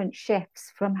different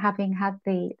shifts from having had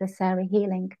the Sarah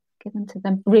healing given to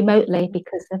them remotely,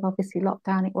 because they've obviously locked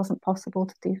down. It wasn't possible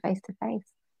to do face to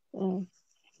face.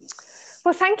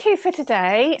 Well, thank you for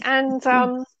today. And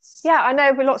I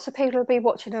know lots of people will be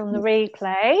watching on the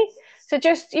replay. So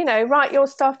just, write your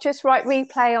stuff, just write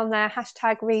replay on there,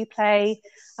 #replay,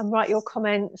 and write your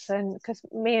comments. And because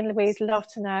me and Louise love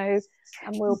to know,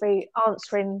 and we'll be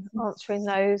answering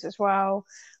those as well.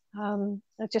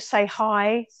 Just say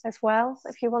hi as well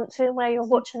if you want to, where you're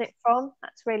watching it from.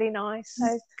 That's really nice.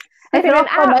 So if there are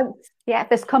comments, if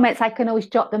there's comments, I can always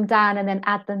jot them down and then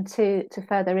add them to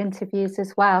further interviews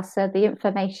as well. So the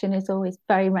information is always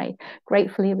very, very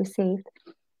gratefully received.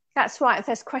 That's right. If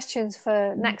there's questions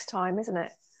for next time, isn't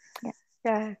it?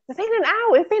 Yeah. It's been an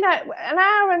hour. We've been at an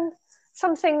hour and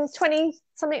something,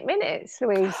 20-something minutes,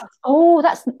 Louise.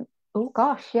 Oh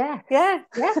gosh, yeah. Yeah.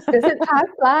 Doesn't time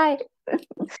fly?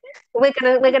 We're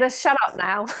gonna shut up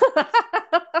now.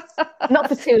 Not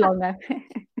for too long though.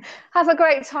 Have a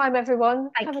great time, everyone.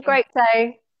 Have a great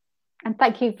day. And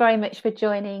thank you very much for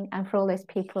joining, and for all those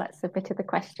people that submitted the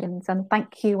questions. And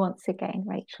thank you once again,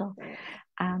 Rachel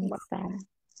and Sarah.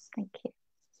 Thank you.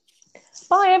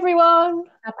 Bye, everyone.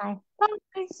 Bye-bye.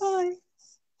 Bye.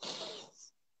 Bye.